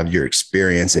 You have your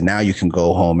experience, and now you can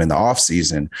go home in the off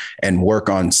season and work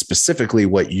on specifically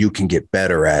what you can get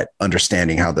better at,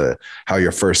 understanding how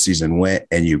your first season went.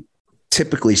 And you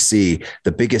typically see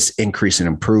the biggest increase in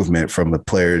improvement from the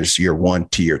players year 1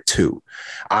 to year 2.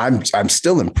 I'm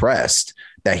still impressed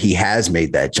that he has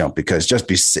made that jump, because just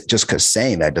because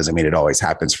saying that doesn't mean it always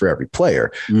happens for every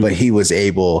player, but he was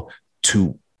able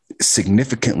to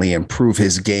significantly improve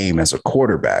his game as a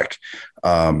quarterback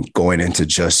going into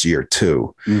just year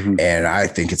 2. And I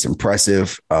think it's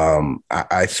impressive.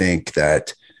 I think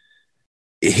that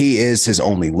he is his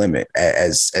only limit.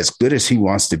 As good as he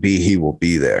wants to be, he will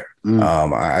be there.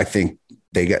 I think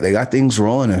they got things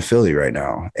rolling in Philly right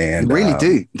now, and they really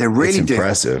do. They really do.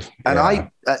 Impressive. And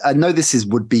I know this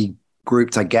would be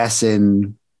grouped, I guess,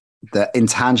 in the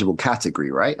intangible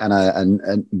category, right?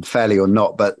 And fairly or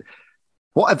not, but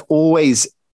what I've always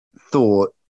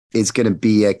thought is going to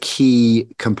be a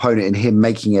key component in him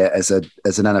making it as an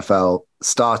NFL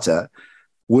starter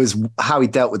was how he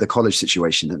dealt with the college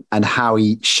situation and how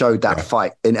he showed that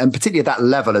fight, and particularly at that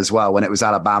level as well, when it was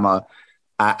Alabama,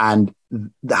 and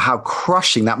how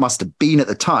crushing that must have been at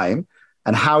the time,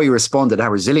 and how he responded,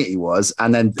 how resilient he was,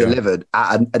 and then delivered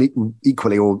at an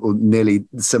equally or nearly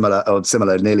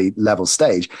similar nearly level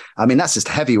stage. I mean, that's just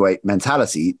heavyweight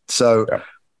mentality. So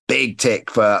big tick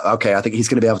for, okay, I think he's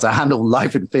going to be able to handle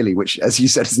life in Philly, which, as you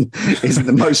said, isn't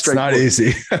the most straightforward. It's not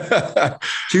easy.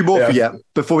 2 more for you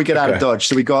before we get out of Dodge.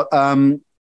 So we got the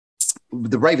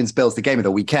Ravens-Bills, the game of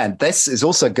the weekend. This is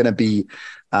also going to be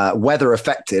weather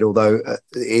affected, although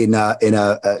in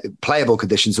playable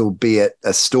conditions, albeit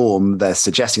a storm. They're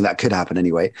suggesting that could happen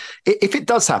anyway. If it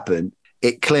does happen,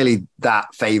 it clearly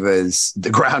that favors the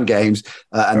ground games,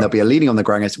 and there'll be a leaning on the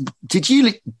ground games. Did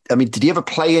you ever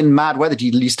play in mad weather?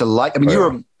 Did you used to like? I mean, you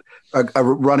were a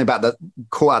running back that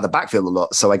caught out of the backfield a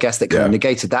lot, so I guess that kind of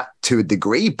negated that to a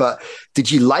degree. But did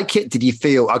you like it? Did you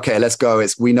feel, okay, let's go?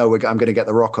 We know I'm going to get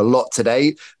the rock a lot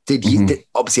today. Did you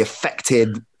obviously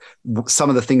affected some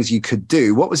of the things you could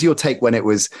do? What was your take when it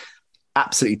was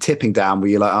absolutely tipping down? Were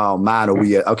you like, oh man, or were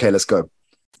you okay? Let's go.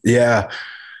 Yeah.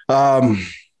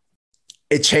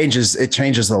 It changes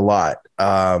a lot,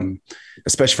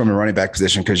 especially from a running back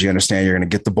position, because you understand you're going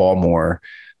to get the ball more.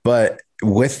 But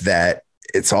with that,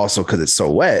 it's also because it's so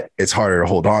wet, it's harder to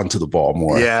hold on to the ball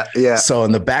more. Yeah. So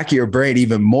in the back of your brain,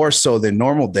 even more so than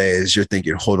normal days, you're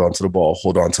thinking, hold on to the ball,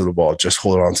 just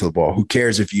hold on to the ball. Who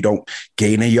cares if you don't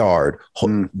gain a yard?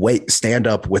 Stand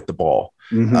up with the ball.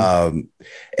 And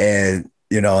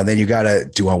then you gotta,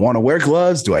 do I want to wear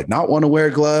gloves? Do I not want to wear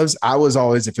gloves? I was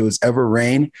always, if it was ever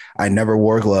rain, I never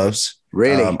wore gloves.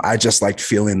 Really? I just liked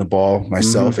feeling the ball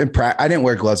myself. And I didn't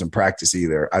wear gloves in practice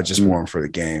either. I just wore them for the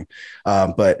game.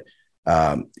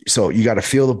 So you got to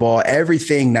feel the ball,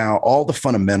 everything. Now, all the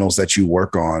fundamentals that you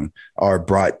work on are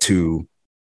brought to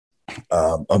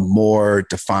a more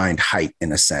defined height,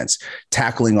 in a sense.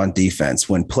 Tackling on defense,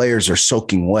 when players are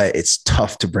soaking wet, it's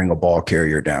tough to bring a ball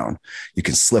carrier down. You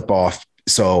can slip off.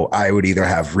 So I would either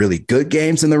have really good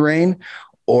games in the rain,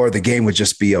 or the game would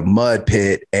just be a mud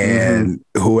pit, and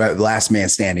who last man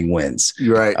standing wins.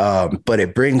 Right. But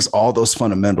it brings all those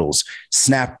fundamentals: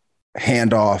 snap,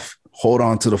 handoff, hold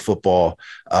on to the football,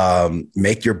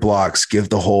 make your blocks, give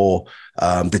the hole.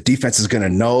 The defense is going to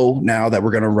know now that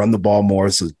we're going to run the ball more.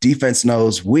 So the defense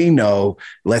knows, we know,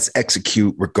 let's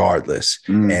execute regardless.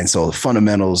 And so the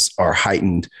fundamentals are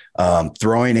heightened.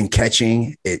 Throwing and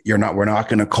catching, we're not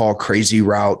going to call crazy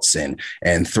routes and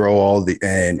throw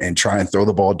and try and throw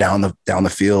the ball down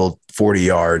the field 40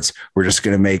 yards. We're just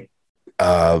going to make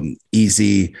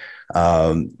easy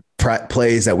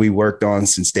plays that we worked on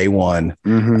since day one.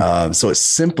 So it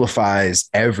simplifies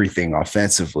everything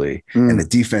offensively, and the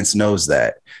defense knows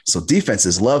that. So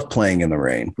defenses love playing in the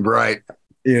rain. Right.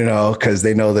 Because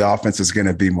they know the offense is going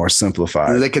to be more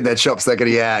simplified. Look at their chops. They're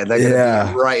going to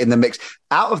be right in the mix.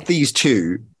 Out of these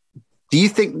two, do you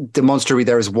think demonstrably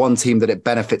there is one team that it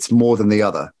benefits more than the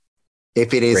other,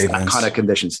 if it is that kind of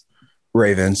conditions?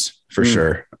 Ravens, for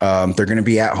sure. They're going to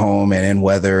be at home and in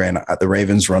weather, and the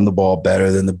Ravens run the ball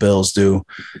better than the Bills do.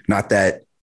 Not that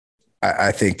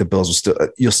I think the Bills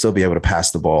you'll still be able to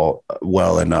pass the ball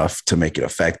well enough to make it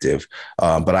effective.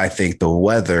 But I think the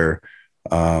weather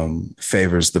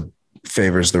favors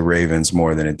the Ravens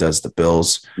more than it does the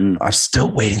Bills. I'm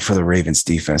still waiting for the Ravens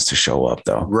defense to show up,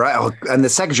 though. Right. And the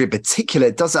secondary in particular,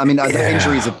 it doesn't, I mean, the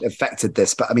injuries have affected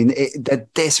this, but I mean, they're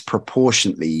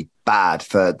disproportionately bad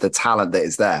for the talent that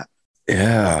is there.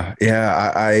 Yeah.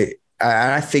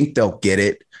 I think they'll get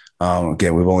it.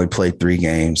 Again, we've only played 3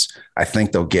 games. I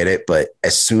think they'll get it, but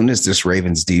as soon as this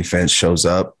Ravens defense shows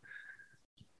up,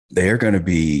 they're going to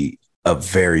be a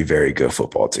very, very good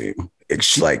football team.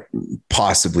 It's like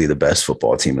possibly the best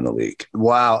football team in the league.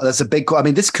 Wow, that's a big. I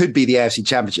mean, this could be the AFC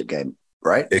Championship game,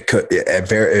 right? It could. It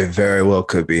very well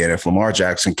could be. And if Lamar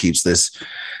Jackson keeps this,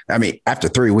 I mean, after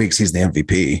 3 weeks, he's the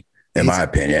MVP. In my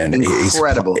opinion,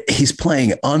 incredible. He's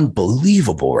playing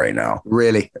unbelievable right now.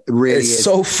 Really it's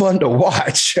so fun to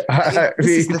watch. This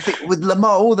is the thing with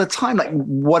Lamar all the time. Like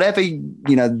whatever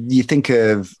you think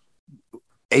of,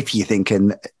 if you think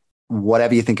in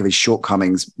whatever you think of his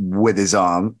shortcomings with his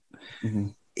arm,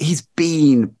 he's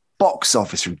been box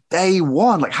office from day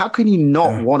one. Like, how can you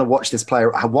not want to watch this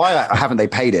player? Why haven't they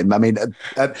paid him? I mean,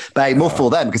 but more for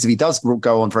them, because if he does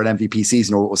go on for an MVP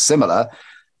season or similar,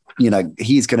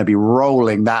 he's going to be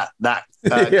rolling that contract.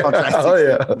 Oh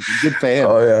yeah, good for him.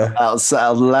 Oh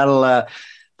yeah,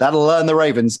 that'll learn the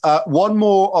Ravens. One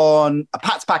more on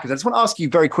Pat's Packers. I just want to ask you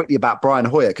very quickly about Brian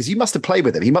Hoyer, because you must have played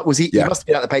with him. He must have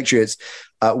been at the Patriots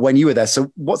when you were there.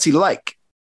 So what's he like?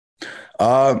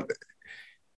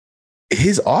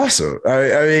 He's awesome.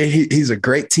 I mean, he's a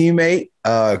great teammate,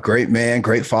 great man,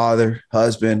 great father,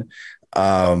 husband,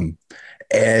 and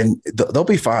they'll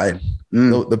be fine.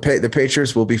 The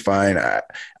Patriots will be fine.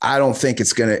 I don't think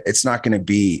it's not gonna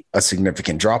be a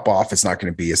significant drop off. It's not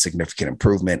gonna be a significant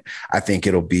improvement. I think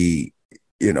it'll be,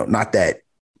 not that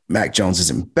Mac Jones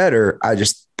isn't better.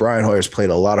 Brian Hoyer's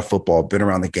played a lot of football, been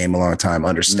around the game a long time,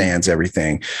 understands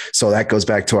everything. So that goes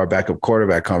back to our backup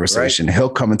quarterback conversation. Right. He'll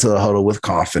come into the huddle with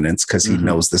confidence because he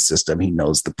knows the system. He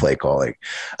knows the play calling,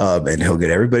 and he'll get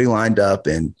everybody lined up,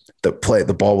 and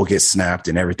the ball will get snapped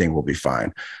and everything will be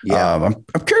fine. Yeah.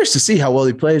 I'm curious to see how well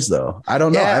he plays though. I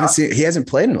don't know. He hasn't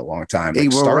played in a long time.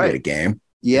 He started a game.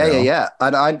 Yeah.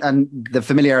 And the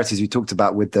familiarities we talked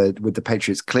about with the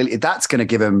Patriots, clearly that's going to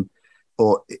give him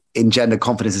or engender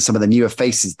confidence in some of the newer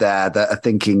faces there that are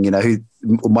thinking, who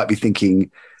might be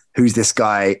thinking, who's this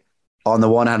guy on the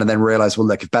one hand, and then realize, well,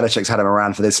 look, if Belichick's had him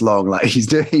around for this long, like he's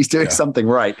doing something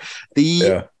right.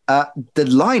 The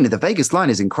line, the Vegas line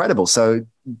is incredible. So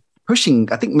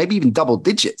pushing, I think maybe even double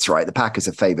digits, right? The Packers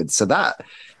are favored. So that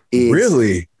is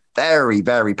really very,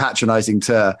 very patronizing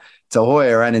to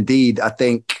Hoyer. And indeed, I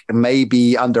think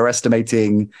maybe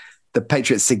underestimating the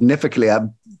Patriots significantly.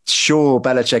 I'm sure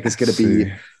Belichick is going to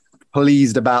be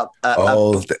pleased about.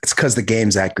 It's because the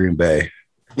game's at Green Bay.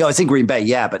 No, it's in Green Bay,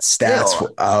 but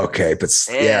still. Okay, but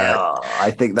still,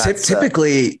 I think that's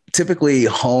typically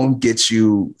home gets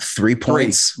you 3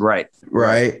 points, right?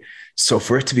 So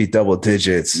for it to be double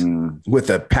digits with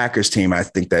a Packers team, I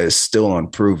think that is still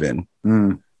unproven.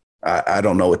 I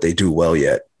don't know what they do well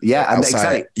yet. Yeah,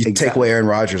 exactly. Take away Aaron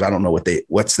Rodgers, I don't know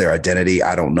what's their identity.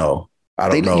 I don't know.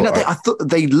 I thought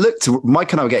they looked.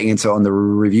 Mike and I were getting into it on the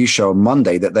review show on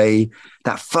Monday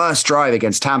that first drive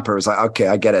against Tampa was like, okay,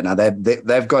 I get it now.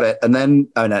 They've got it, and then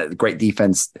great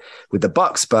defense with the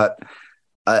Bucs, but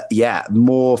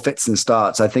more fits and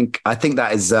starts. I think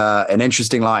that is an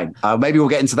interesting line. Maybe we'll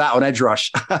get into that on Edge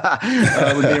Rush with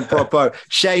me and Propo.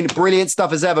 Shane, brilliant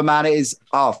stuff as ever, man. It is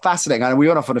fascinating. And we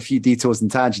went off on a few detours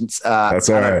and tangents. That's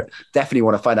all right. I definitely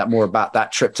want to find out more about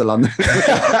that trip to London.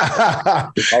 I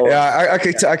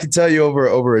can tell you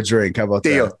over a drink. How about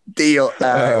that? Deal.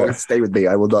 Stay with me.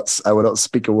 I will not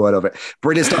speak a word of it.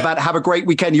 Brilliant stuff, man. Have a great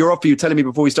weekend. You're off. You telling me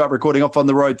before we start recording, off on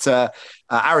the road to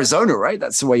Arizona, right?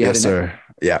 That's the way you're heading. Sir.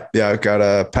 Yeah. I got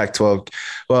a Pac-12.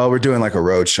 Well, we're doing like a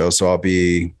road show, so I'll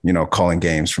be, calling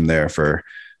games from there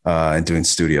and doing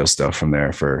studio stuff from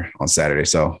there on Saturday.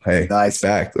 So, hey, nice.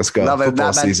 Back. Let's go. Love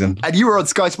football season. And you were on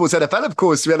Sky Sports NFL, of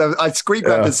course. I screen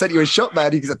grabbed and sent you a shot,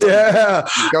 man.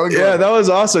 That was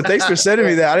awesome. Thanks for sending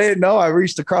me that. I didn't know I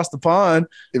reached across the pond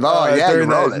during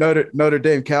that Notre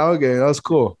Dame Cal game. That was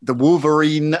cool. The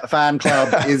Wolverine fan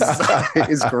club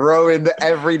is growing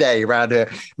every day around here.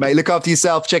 Mate, look after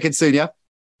yourself. Check in soon, yeah?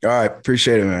 All right.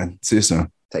 Appreciate it, man. See you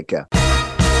soon. Take care.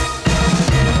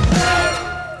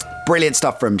 Brilliant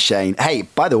stuff from Shane. Hey,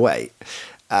 by the way,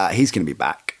 he's going to be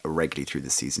back regularly through the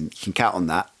season. You can count on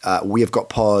that. We have got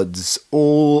pods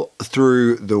all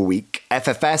through the week.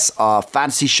 FFS, our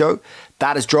fantasy show,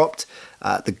 that has dropped.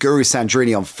 The Guru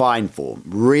Sandrini on fine form.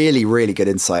 Really, really good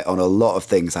insight on a lot of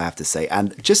things, I have to say.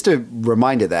 And just a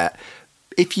reminder that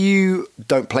if you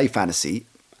don't play fantasy,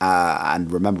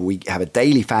 and remember, we have a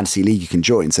daily fantasy league you can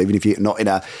join. So even if you're not in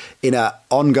a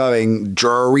ongoing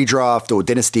redraft or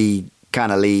dynasty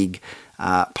kind of league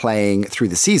playing through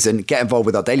the season, get involved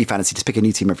with our daily fantasy. Just pick a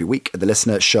new team every week. The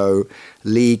Listener Show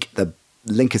League. The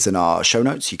link is in our show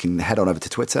notes. You can head on over to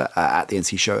Twitter at the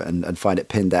NC Show and find it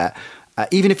pinned there.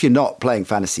 Even if you're not playing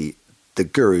fantasy, the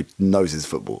Guru knows his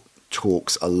football.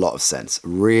 talks a lot of sense.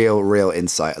 Real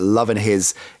insight. Loving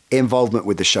his involvement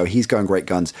with the show. He's going great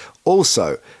guns.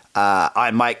 Also,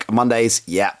 Iron Mike Mondays.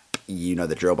 Yep, you know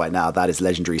the drill by now. That is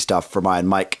legendary stuff from Iron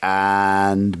Mike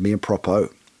and me and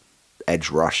Propo.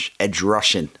 Edge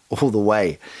rushing all the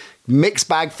way. Mixed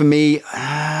bag for me.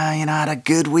 I had a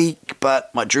good week,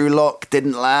 but my Drew Lock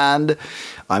didn't land.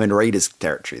 I'm in Raiders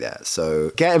territory there.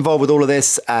 So get involved with all of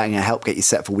this and help get you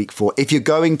set for week 4. If you're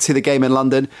going to the game in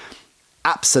London,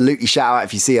 absolutely shout out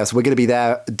if you see us. We're going to be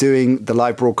there doing the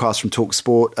live broadcast from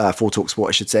TalkSport, for TalkSport,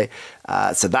 I should say.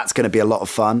 So that's going to be a lot of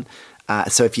fun.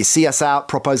 So if you see us out,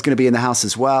 Propo's going to be in the house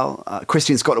as well.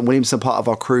 Christian Scotland Williamson, part of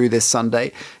our crew this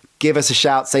Sunday. Give us a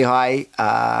shout, say hi.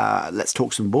 Let's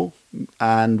talk some ball.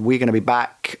 And we're going to be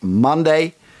back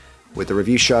Monday with the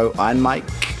review show. Iron Mike.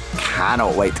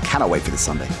 Cannot wait for this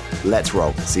Sunday. Let's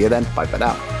roll. See you then. Bye for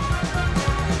now.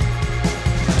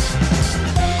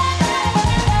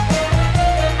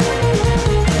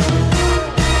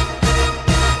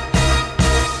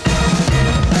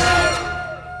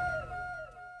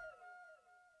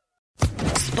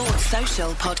 Sports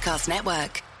Social Podcast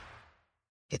Network.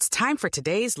 It's time for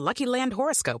today's Lucky Land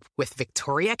horoscope with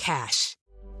Victoria Cash.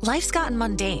 Life's gotten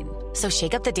mundane, so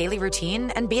shake up the daily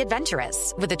routine and be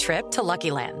adventurous with a trip to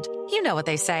Lucky Land. You know what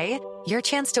they say, your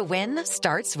chance to win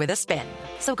starts with a spin.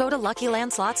 So go to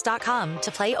LuckyLandSlots.com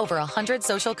to play over 100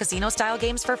 social casino-style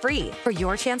games for free for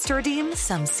your chance to redeem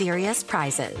some serious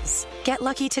prizes. Get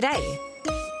lucky today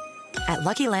at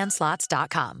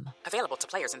LuckyLandSlots.com. Available to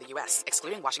players in the U.S.,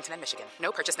 excluding Washington and Michigan.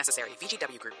 No purchase necessary.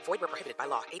 VGW Group. Void where prohibited by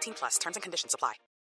law. 18+. Terms and conditions apply.